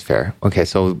 that's fair. Okay,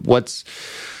 so what's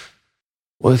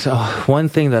one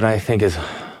thing that I think is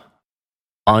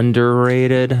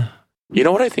underrated? You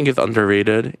know what I think is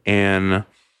underrated, and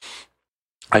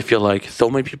I feel like so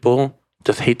many people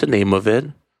just hate the name of it,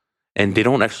 and they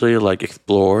don't actually like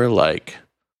explore like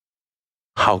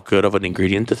how good of an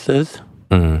ingredient this is,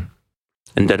 and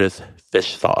that is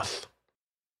fish sauce.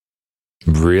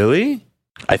 Really?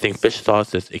 I think fish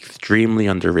sauce is extremely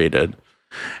underrated,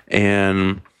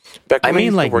 and maybe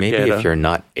if you're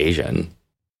not Asian.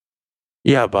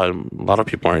 Yeah, but a lot of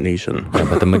people aren't Asian. Yeah,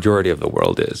 but the majority of the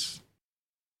world is.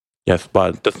 Yes,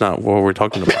 but that's not what we're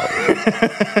talking about.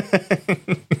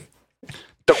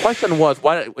 The question was,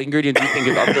 what ingredient do you think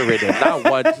is underrated? Not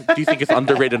what do you think is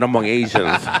underrated among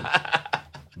Asians?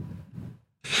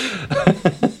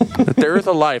 There is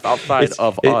a life outside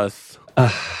of us.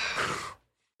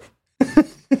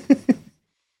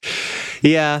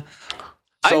 Yeah.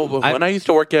 So when I used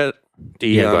to work at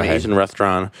the Asian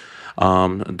restaurant,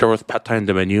 there was pad thai on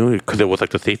the menu because it was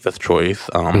like the safest choice.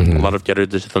 A lot of the other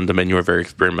dishes on the menu are very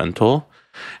experimental,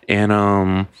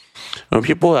 and when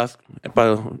people ask,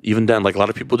 but even then, like a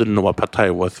lot of people didn't know what pad thai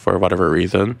was for whatever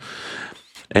reason,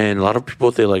 and a lot of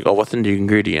people say like, "Oh, what's in the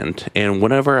ingredient?" And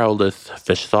whenever I list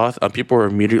fish sauce, people are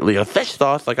immediately a fish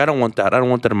sauce. Like I don't want that. I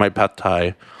don't want that in my pad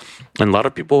thai. And a lot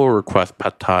of people request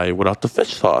pad thai without the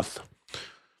fish sauce.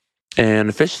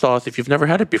 And fish sauce, if you've never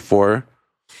had it before,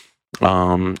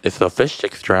 it's a fish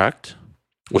extract,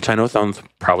 which I know sounds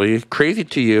probably crazy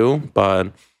to you,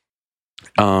 but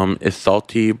it's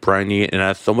salty, briny, and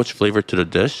adds so much flavor to the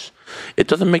dish. It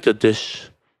doesn't make the dish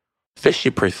fishy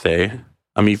per se.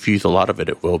 I mean, if you use a lot of it,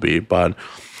 it will be, but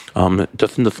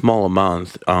just in the small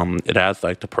amounts, it adds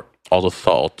like all the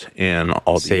salt and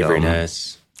all the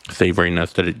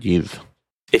savoriness that it needs.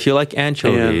 If you like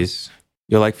anchovies,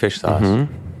 you'll like fish sauce.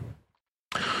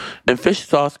 And fish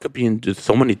sauce could be into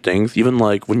so many things. Even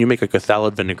like when you make like a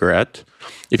salad vinaigrette,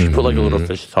 if you put like a little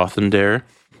fish sauce in there,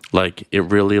 like it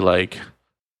really like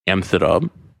amps it up.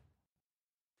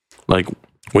 Like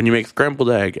when you make scrambled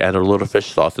egg, add a little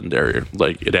fish sauce in there,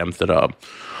 like it amps it up.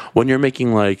 When you're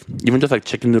making like even just like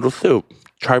chicken noodle soup,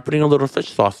 try putting a little fish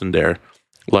sauce in there.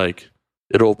 Like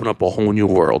it'll open up a whole new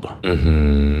world.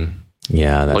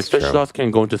 Yeah, that's like fish sauce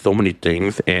can go into so many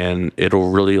things, and it'll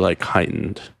really like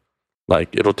heightened.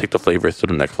 Like it'll take the flavors to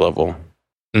the next level.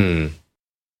 And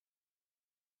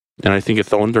I think it's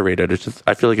so underrated. It's just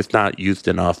I feel like it's not used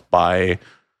enough by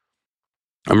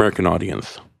American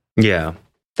audience. Yeah,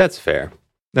 that's fair.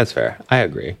 That's fair. I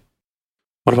agree.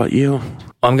 What about you?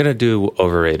 I'm gonna do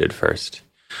overrated first.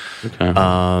 Okay.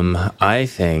 I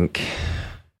think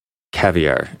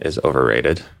caviar is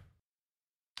overrated.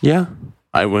 Yeah.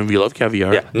 When we love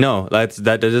caviar. Yeah, no, that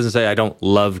doesn't say I don't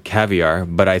love caviar,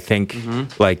 but I think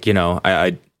like, you know,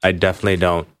 I definitely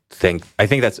don't think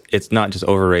it's not just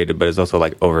overrated, but it's also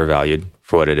like overvalued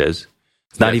for what it is.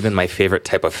 It's not even my favorite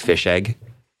type of fish egg.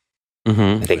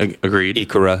 Mm-hmm. I think agreed.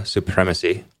 Ikura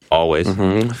supremacy always.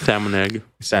 Mm-hmm.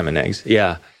 Salmon eggs.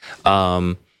 Yeah.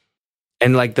 And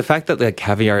like the fact that like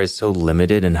caviar is so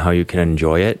limited in how you can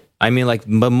enjoy it. I mean, like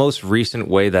the most recent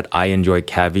way that I enjoy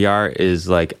caviar is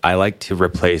like I like to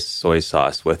replace soy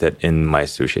sauce with it in my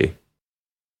sushi.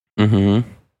 Mm-hmm.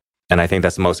 And I think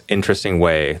that's the most interesting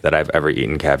way that I've ever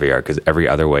eaten caviar, because every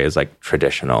other way is like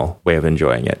traditional way of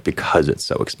enjoying it because it's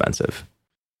so expensive.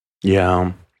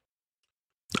 Yeah.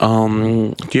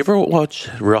 Do you ever watch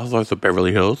Real Housewives of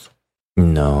Beverly Hills?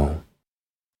 No.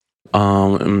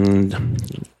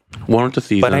 One of the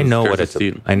seasons. But I know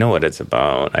what it's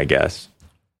about, I guess.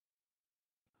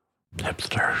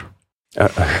 Hipster.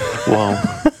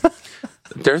 Well,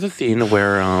 there's a scene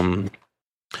where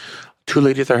two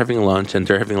ladies are having lunch and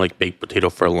they're having like baked potato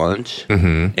for lunch,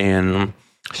 and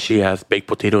she has baked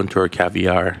potato into her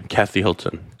caviar. Kathy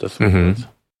Hilton. That's what it is.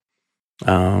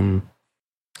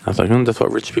 I was like, that's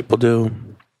what rich people do.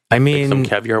 I mean, like some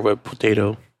caviar with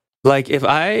potato. Like if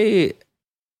I,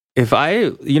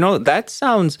 that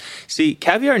sounds, see,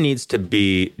 caviar needs to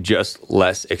be just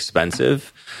less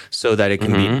expensive so that it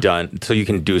can be done, so you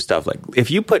can do stuff like,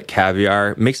 if you put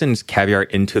mixing caviar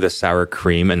into the sour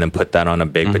cream and then put that on a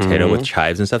baked potato with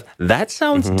chives and stuff, that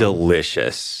sounds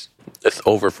delicious. It's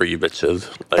over for you bitches.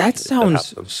 Like, that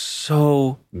sounds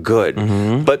so good.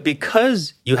 But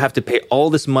because you have to pay all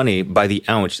this money by the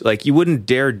ounce, like you wouldn't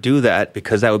dare do that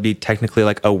because that would be technically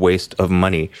like a waste of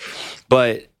money.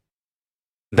 But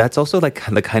that's also like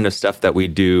the kind of stuff that we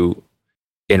do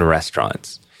in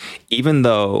restaurants. Even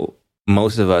though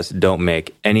most of us don't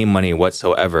make any money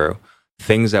whatsoever,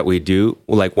 things that we do,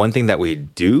 like one thing that we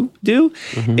do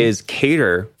is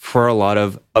cater for a lot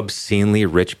of obscenely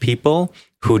rich people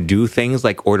who do things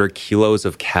like order kilos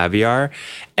of caviar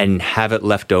and have it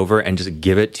left over and just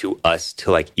give it to us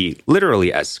to like eat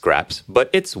literally as scraps. But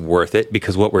it's worth it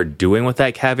because what we're doing with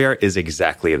that caviar is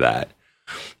exactly that.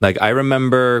 Like I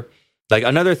remember, like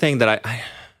another thing that I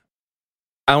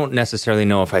don't necessarily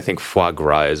know if I think foie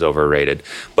gras is overrated,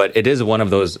 but it is one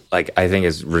of those, like, I think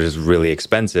is really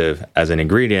expensive as an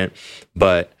ingredient.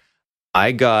 But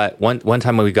I got one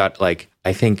time when we got like,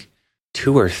 I think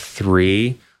 2 or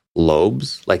 3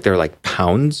 lobes, like they're like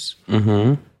pounds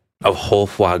of whole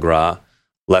foie gras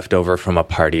left over from a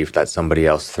party that somebody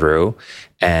else threw.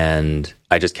 And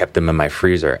I just kept them in my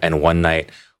freezer. And one night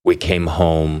we came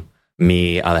home,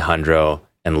 me, Alejandro,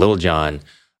 and Lil John,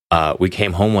 we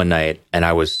came home one night and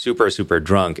I was super, super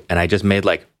drunk and I just made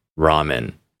like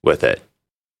ramen with it.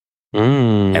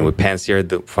 And we pan-seared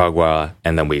the foie gras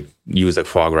and then we used the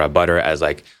foie gras butter as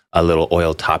like a little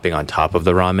oil topping on top of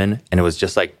the ramen. And it was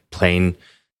just like plain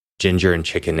ginger and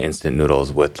chicken instant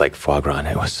noodles with like foie gras. And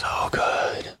it was so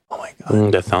good. Oh my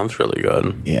God. That sounds really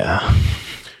good. Yeah.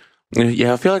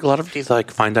 Yeah, I feel like a lot of these like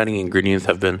fine dining ingredients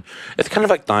have been, it's kind of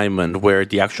like diamond where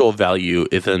the actual value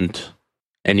isn't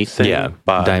anything. Yeah,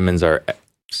 but diamonds are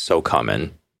so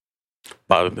common.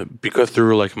 But because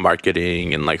through like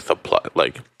marketing and like supply,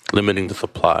 like limiting the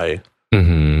supply,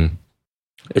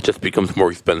 it just becomes more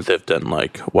expensive than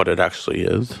like what it actually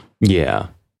is. Yeah.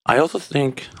 I also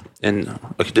think, and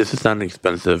okay, this is not an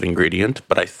expensive ingredient,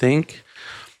 but I think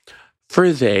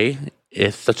frisée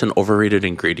is such an overrated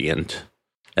ingredient.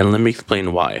 And let me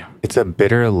explain why. It's a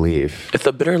bitter leaf. It's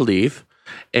a bitter leaf.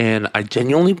 And I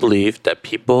genuinely believe that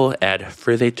people add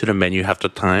frisée to the menu half the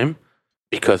time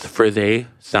because frisée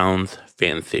sounds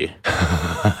fancy.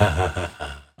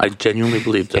 I genuinely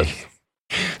believe this.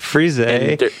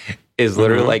 Frisée is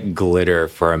literally like glitter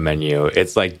for a menu.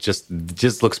 It's like just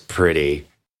looks pretty.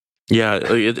 Yeah,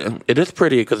 it is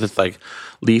pretty because it's like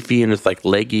leafy and it's like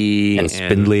leggy and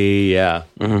spindly. Yeah,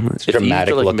 it's dramatic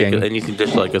easy to, like, looking. Make anything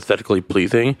dish like aesthetically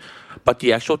pleasing, but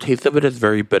the actual taste of it is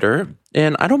very bitter.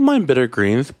 And I don't mind bitter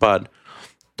greens, but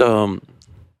the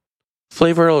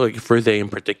flavor of like frisée in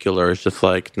particular is just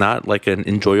like not like an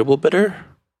enjoyable bitter.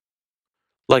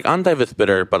 Like endive is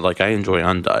bitter, but like I enjoy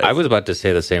endive. I was about to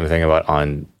say the same thing about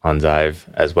endive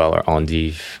as well, or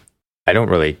endive. I don't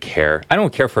really care. I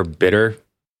don't care for bitter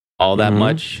all that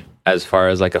much as far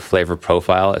as like a flavor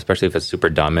profile, especially if it's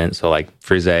super dominant. So like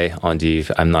frisée,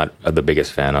 endive, I'm not the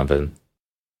biggest fan of it.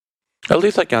 At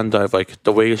least like endive, like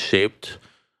the way it's shaped,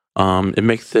 it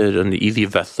makes it an easy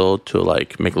vessel to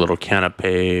like make little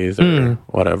canapes or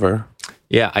whatever.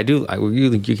 Yeah, I do.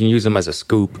 You can use them as a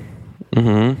scoop.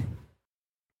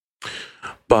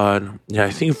 But yeah, I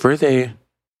think frisée,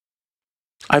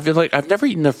 I feel like I've never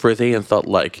eaten a frisée and thought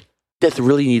like, this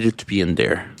really needed to be in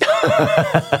there.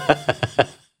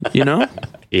 You know?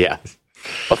 Yeah.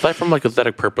 Aside from like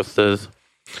aesthetic purposes,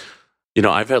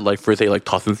 I've had like frisee like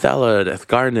tossed salad as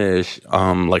garnish,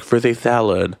 like frisee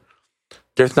salad.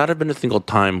 There's not been a single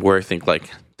time where I think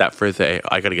like that frisee,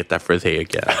 I gotta get that frisee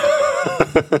again.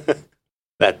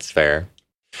 That's fair.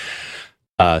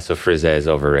 So frisee is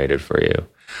overrated for you.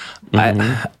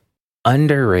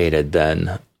 Underrated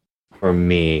then for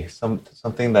me.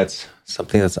 Something that's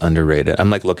underrated. I'm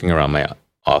like looking around my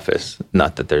office.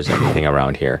 Not that there's anything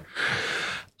around here.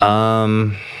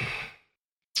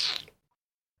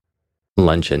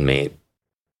 Luncheon meat.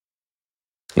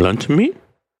 Luncheon meat?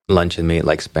 Luncheon meat,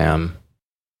 like Spam.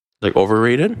 Like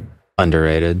overrated?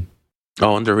 Underrated.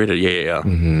 Oh, underrated. Yeah.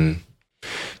 Mm-hmm.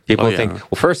 People think,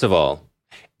 well, first of all,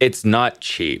 it's not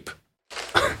cheap.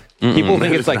 People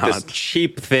think it's like this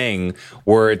cheap thing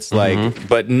where it's like,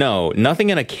 but no,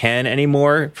 nothing in a can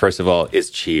anymore, first of all,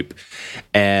 is cheap.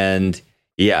 And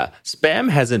yeah, Spam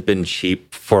hasn't been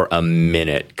cheap for a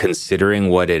minute, considering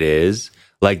what it is.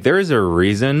 Like, there is a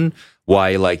reason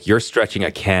why, like, you're stretching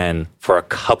a can for a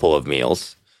couple of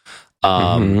meals.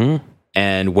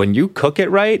 And when you cook it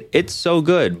right, it's so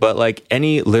good. But like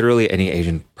literally any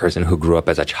Asian person who grew up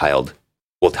as a child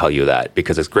will tell you that,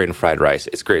 because it's great in fried rice,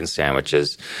 it's great in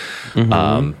sandwiches.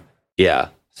 Yeah.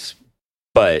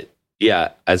 But yeah,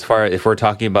 as far as if we're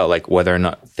talking about like whether or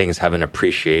not things have an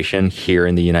appreciation here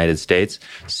in the United States,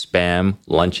 Spam,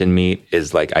 luncheon meat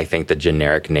is like, I think, the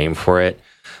generic name for it.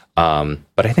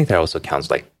 But I think that also counts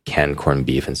like canned corned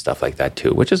beef and stuff like that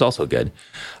too, which is also good.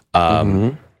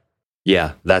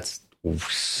 Yeah, that's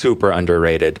super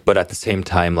underrated, but at the same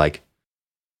time, like,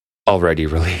 already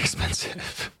really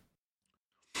expensive.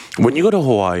 When you go to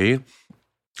Hawaii,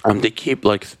 they keep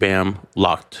like Spam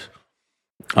locked.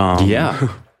 Yeah,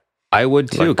 I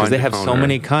would too, because they have so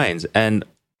many kinds. And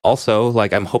also,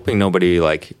 like, I'm hoping nobody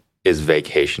like is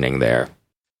vacationing there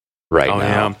right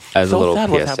now. Yeah. As so a little sad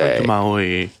PSA. What happened to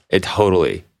Maui. It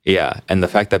totally, yeah. And the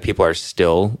fact that people are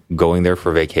still going there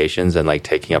for vacations and like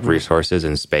taking up resources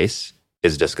and space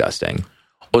is disgusting.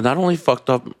 Well, not only fucked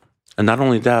up, and not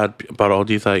only that, but all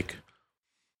these like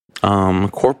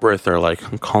corporates are like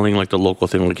calling like the local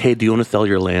thing like, hey, do you want to sell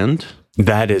your land?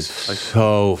 That is like,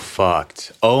 so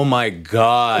fucked. Oh my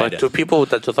god. Like to people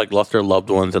that just like lost their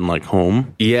loved ones and like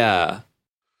home. Yeah.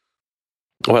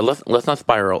 Well, let's not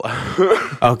spiral.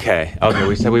 Okay.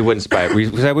 We said we wouldn't spiral. We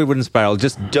said we wouldn't spiral.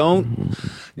 Just don't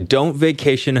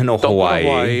vacation in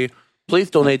Hawaii.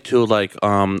 Please donate to like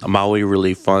Maui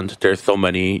Relief Fund. There's so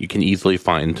many you can easily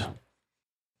find.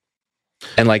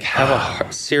 And like have a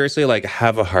heart. Seriously, like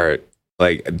have a heart.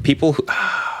 Like people who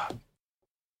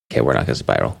okay, we're not gonna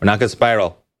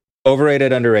spiral.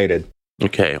 Overrated, underrated.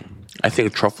 Okay. I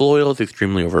think truffle oil is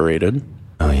extremely overrated.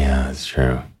 Oh yeah, that's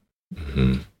true.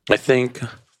 I think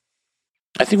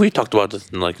we talked about this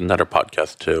in like another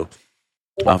podcast too.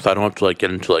 So I don't have to like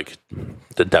get into like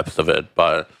the depths of it,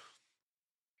 but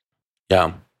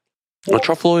yeah, a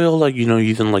truffle oil, like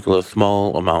using like a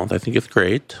small amount, I think it's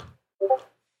great.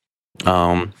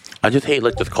 I just hate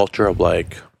like this culture of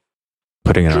like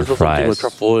putting it on fries with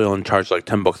truffle oil and charge like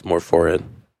 $10 more for it.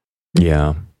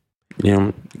 Yeah,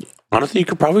 honestly, you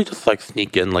could probably just like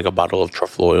sneak in like a bottle of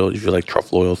truffle oil if you like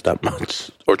truffle oils that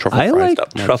much, or truffle fries like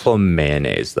that much. Truffle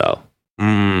mayonnaise though.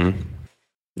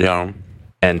 Yeah,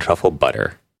 and truffle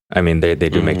butter. I mean, they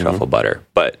do make truffle butter,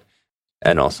 but.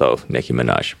 And also Nicki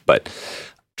Minaj. But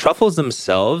truffles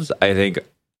themselves, I think,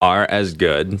 are as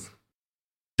good.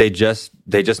 They just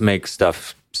make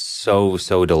stuff so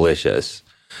delicious.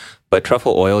 But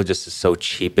truffle oil just is so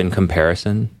cheap in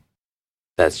comparison.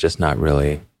 That's just not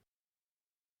really.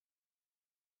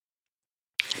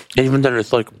 And even then,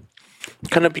 it's like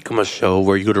kind of become a show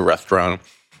where you go to a restaurant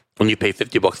and you pay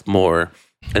 $50 more,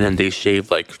 and then they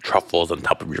shave like truffles on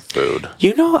top of your food.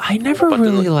 I never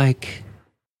really like.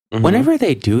 Whenever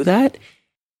they do that,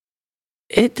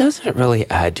 it doesn't really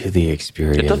add to the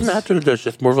experience. It doesn't add to it. It's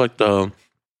just more of like the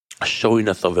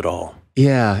showiness of it all.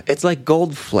 Yeah, it's like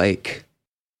gold flake.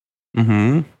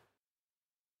 And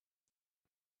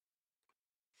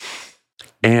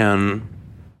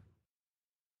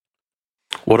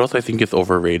what else I think is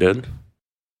overrated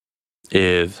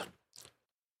is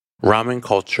ramen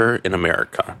culture in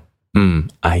America. You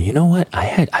know what?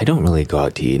 I don't really go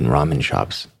out to eat in ramen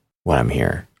shops when I'm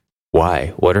here. Why?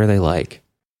 What are they like?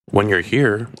 When you're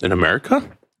here in America?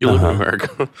 You live in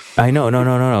America. I know. No.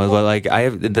 But like I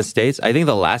have in the States, I think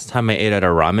the last time I ate at a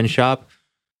ramen shop,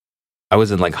 I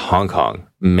was in like Hong Kong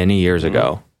many years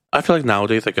ago. I feel like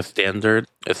nowadays, like a standard,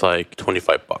 it's like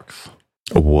 $25.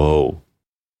 Whoa.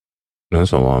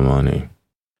 That's a lot of money.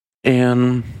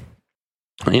 And,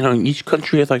 each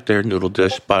country has like their noodle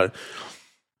dish, but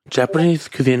Japanese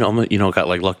cuisine almost, got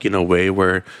like lucky in a way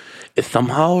where it's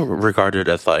somehow regarded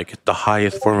as like the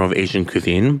highest form of Asian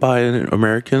cuisine by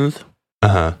Americans.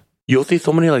 Uh-huh. You'll see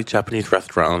so many like Japanese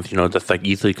restaurants, that's like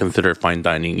easily considered fine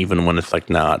dining, even when it's like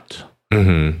not.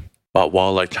 Mm-hmm. But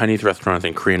while like Chinese restaurants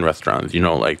and Korean restaurants,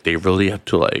 like they really have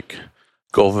to like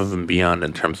go above and beyond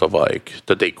in terms of like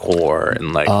the decor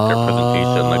and like their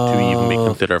presentation, like to even be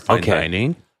considered fine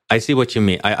dining. I see what you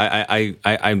mean.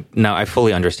 I now I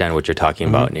fully understand what you're talking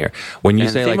about here. When you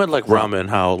say same like, with like ramen,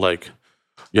 how like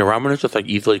ramen is just like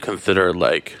easily considered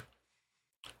like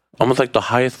almost like the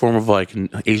highest form of like an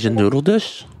Asian noodle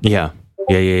dish. Yeah.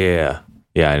 I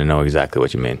know exactly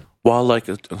what you mean. While like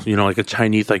like a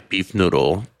Chinese like beef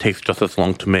noodle takes just as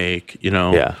long to make,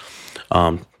 Yeah.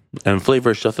 And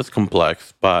flavor is just as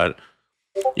complex, but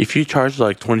if you charge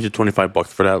like $20 to $25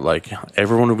 for that, like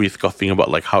everyone will be scoffing about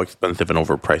like how expensive and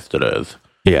overpriced it is.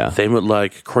 Yeah. Same with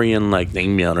like Korean like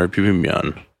naengmyeon or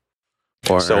bibimbap.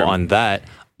 So on that,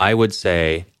 I would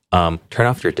say turn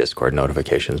off your Discord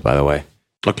notifications, by the way.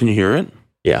 Oh, can you hear it?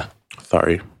 Yeah.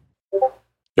 Sorry.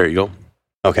 There you go.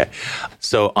 Okay.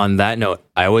 So on that note,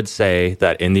 I would say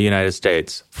that in the United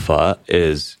States, pho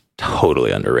is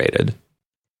totally underrated.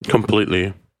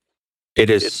 Completely. It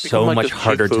is so like much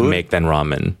harder to make than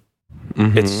ramen.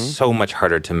 Mm-hmm. It's so much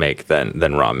harder to make than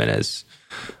ramen is.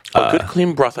 A good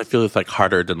clean broth, I feel, is like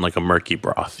harder than like a murky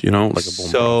broth, like a bone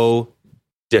so broth.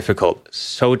 Difficult,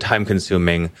 so time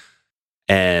consuming,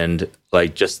 and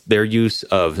like just their use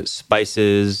of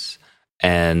spices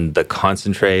and the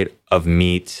concentrate of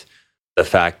meat. The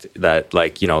fact that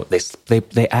like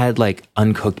they add like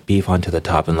uncooked beef onto the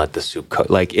top and let the soup cook.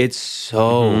 Like it's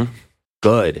so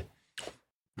good.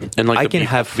 And like I can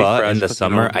have pho in the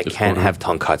summer. I can't have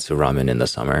tonkatsu ramen in the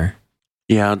summer.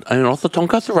 Yeah, and also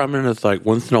tonkatsu ramen is like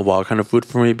once in a while kind of food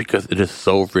for me because it is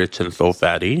so rich and so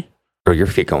fatty. Or your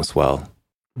feet gonna swell.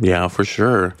 Yeah, for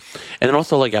sure. And then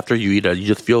also like after you eat it, you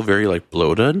just feel very like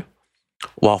bloated.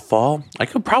 While pho, I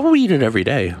could probably eat it every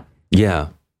day. Yeah.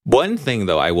 One thing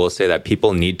though, I will say that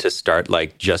people need to start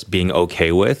like just being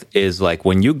okay with is like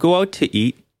when you go out to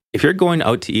eat, if you're going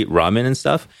out to eat ramen and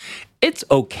stuff, it's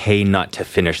okay not to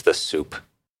finish the soup.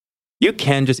 You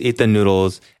can just eat the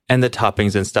noodles and the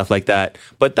toppings and stuff like that.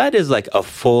 But that is like a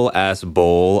full ass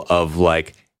bowl of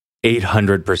like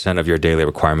 800% of your daily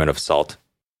requirement of salt.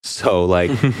 So like,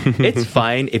 it's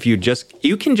fine if you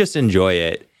can just enjoy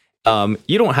it.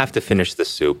 You don't have to finish the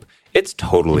soup. It's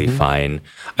totally fine.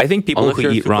 I think people who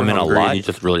eat ramen a lot you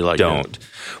just really like don't.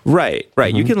 Right.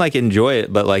 You can like enjoy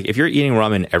it, but like if you're eating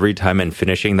ramen every time and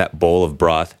finishing that bowl of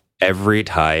broth every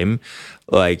time,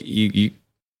 like you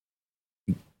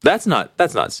that's not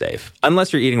safe.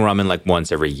 Unless you're eating ramen like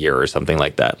once every year or something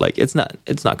like that. Like it's not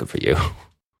good for you.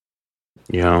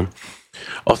 Yeah.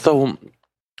 Also,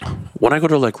 when I go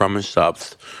to like ramen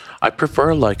shops, I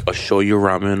prefer like a shoyu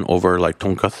ramen over like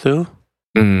tonkatsu.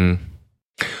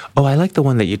 Oh, I like the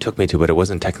one that you took me to, but it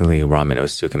wasn't technically ramen. It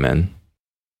was sukemen.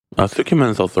 Sukemen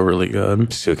is also really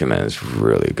good. Sukemen is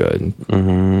really good.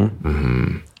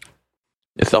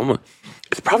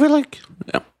 It's probably like,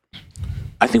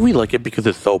 I think we like it because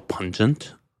it's so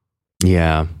pungent.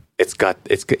 Yeah,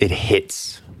 it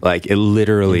hits. Like it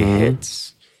literally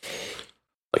hits.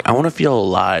 Like I want to feel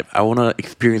alive. I want to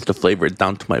experience the flavor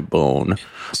down to my bone.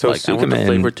 So like, I want the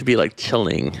flavor to be like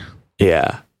chilling.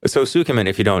 Yeah. So sukemen,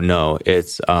 if you don't know,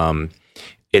 it's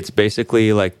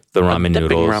basically like the ramen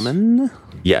noodles. Ramen?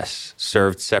 Yes,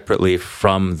 served separately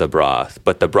from the broth,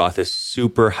 but the broth is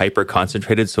super hyper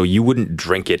concentrated, so you wouldn't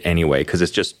drink it anyway because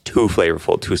it's just too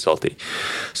flavorful, too salty.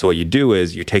 So what you do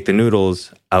is you take the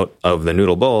noodles out of the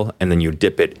noodle bowl and then you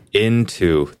dip it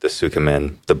into the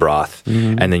sukemen, the broth,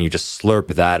 and then you just slurp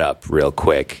that up real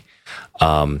quick,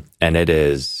 and it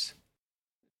is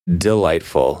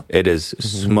delightful. It is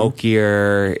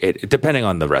smokier, depending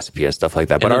on the recipe and stuff like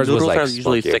that. But ours was like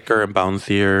usually smokier. Thicker and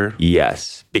bouncier.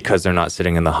 Yes, because they're not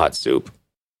sitting in the hot soup,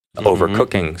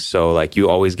 overcooking. So like you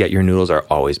always get your noodles are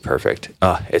always perfect.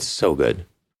 It's so good.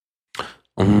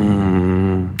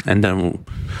 And then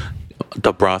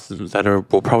the broth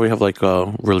will probably have like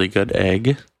a really good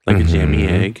egg, like a jammy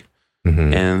egg,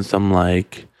 and some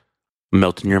like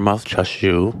melt in your mouth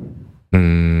chashu.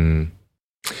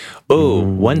 Oh,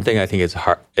 one thing I think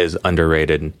is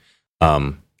underrated,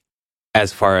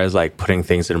 as far as like putting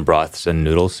things in broths and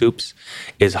noodle soups,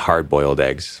 is hard-boiled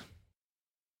eggs.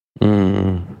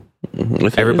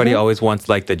 Everybody always wants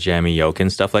like the jammy yolk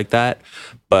and stuff like that,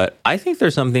 but I think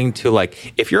there's something to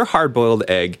like if your hard-boiled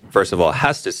egg, first of all,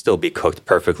 has to still be cooked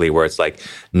perfectly, where it's like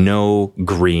no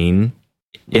green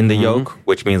in the yolk,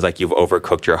 which means like you've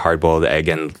overcooked your hard-boiled egg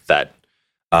and that.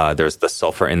 There's the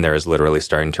sulfur in there is literally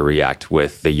starting to react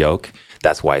with the yolk.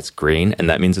 That's why it's green, and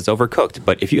that means it's overcooked.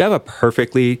 But if you have a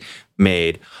perfectly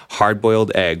made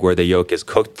hard-boiled egg where the yolk is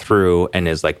cooked through and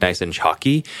is like nice and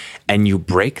chalky, and you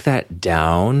break that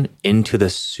down into the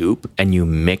soup and you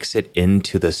mix it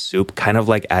into the soup, kind of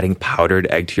like adding powdered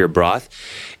egg to your broth,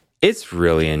 it's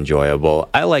really enjoyable.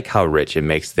 I like how rich it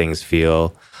makes things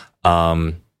feel.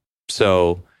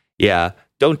 So yeah,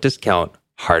 don't discount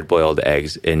hard-boiled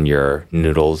eggs in your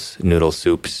noodle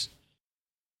soups.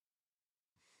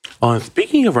 Oh, and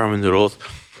speaking of ramen noodles,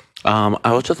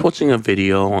 I was just watching a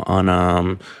video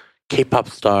on K-pop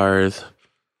stars,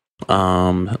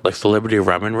 like celebrity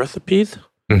ramen recipes.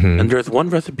 Mm-hmm. And there's one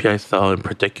recipe I saw in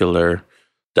particular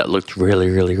that looked really,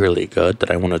 really, really good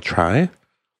that I want to try.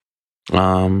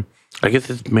 I guess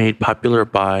it's made popular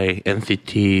by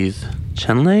NCT's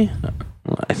Chenle.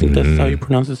 I think that's how you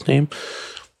pronounce his name.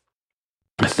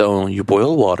 So you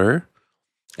boil water,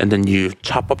 and then you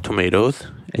chop up tomatoes,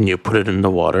 and you put it in the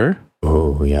water.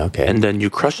 Oh, yeah, okay. And then you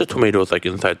crush the tomatoes like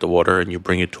inside the water, and you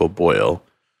bring it to a boil.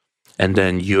 And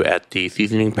then you add the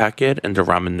seasoning packet and the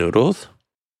ramen noodles.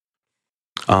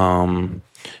 And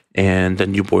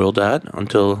then you boil that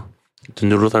until the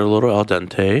noodles are a little al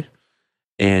dente.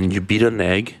 And you beat an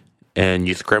egg, and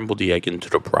you scramble the egg into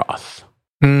the broth.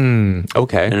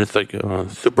 Okay. And it's like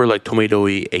super like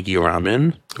tomatoey, eggy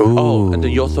ramen. Ooh. Oh, and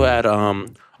then you also add a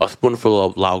spoonful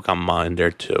of lao gamma in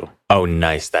there too. Oh,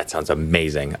 nice. That sounds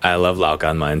amazing. I love lao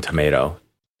ganma and tomato.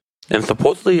 And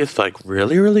supposedly it's like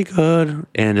really, really good.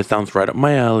 And it sounds right up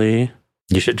my alley.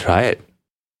 You should try it.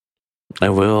 I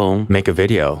will. Make a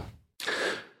video.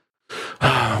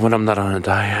 When I'm not on a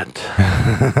diet.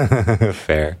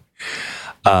 Fair.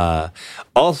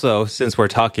 Also, since we're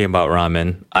talking about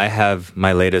ramen, I have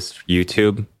my latest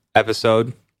YouTube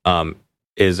episode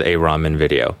is a ramen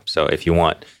video. So if you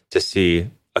want to see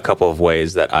a couple of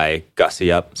ways that I gussy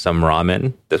up some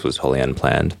ramen, this was totally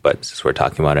unplanned, but since we're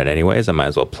talking about it anyways, I might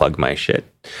as well plug my shit.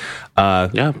 Go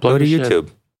to YouTube.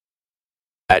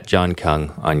 At John Kung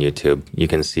on YouTube. You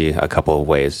can see a couple of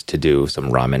ways to do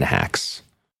some ramen hacks.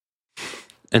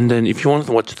 And then if you want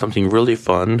to watch something really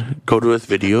fun, go to his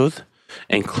videos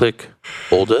and click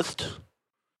oldest.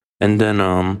 And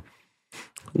then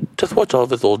just watch all of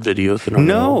his old videos.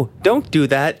 No, don't do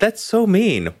that. That's so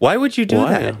mean. Why would you do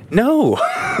that? No.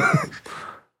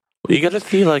 You got to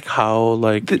see like how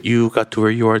you got to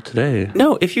where you are today.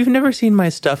 No, if you've never seen my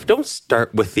stuff, don't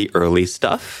start with the early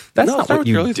stuff. That's not what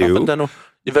you do. Then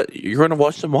you're going to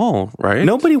watch them all, right?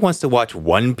 Nobody wants to watch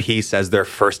One Piece as their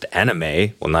first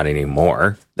anime. Well, not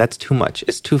anymore. That's too much.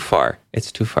 It's too far.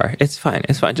 It's fine.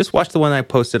 It's fine. Just watch the one I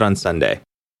posted on Sunday.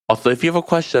 Also, if you have a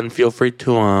question, feel free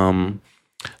to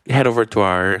head over to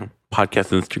our podcast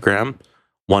Instagram,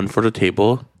 One for the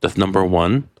Table. That's number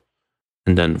 1.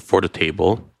 And then for the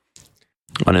table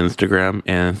on Instagram,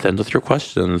 and send us your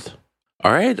questions.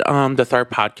 All right. That's our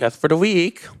podcast for the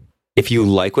week. If you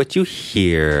like what you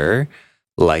hear,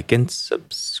 like and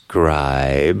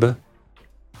subscribe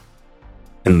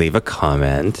and leave a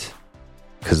comment,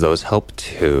 because those help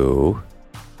too.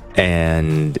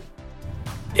 And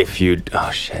if you...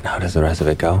 Oh, shit. How does the rest of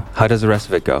it go?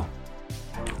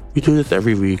 We do this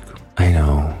every week. I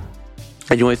know.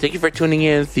 Anyway, thank you for tuning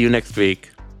in. See you next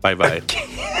week. Bye-bye.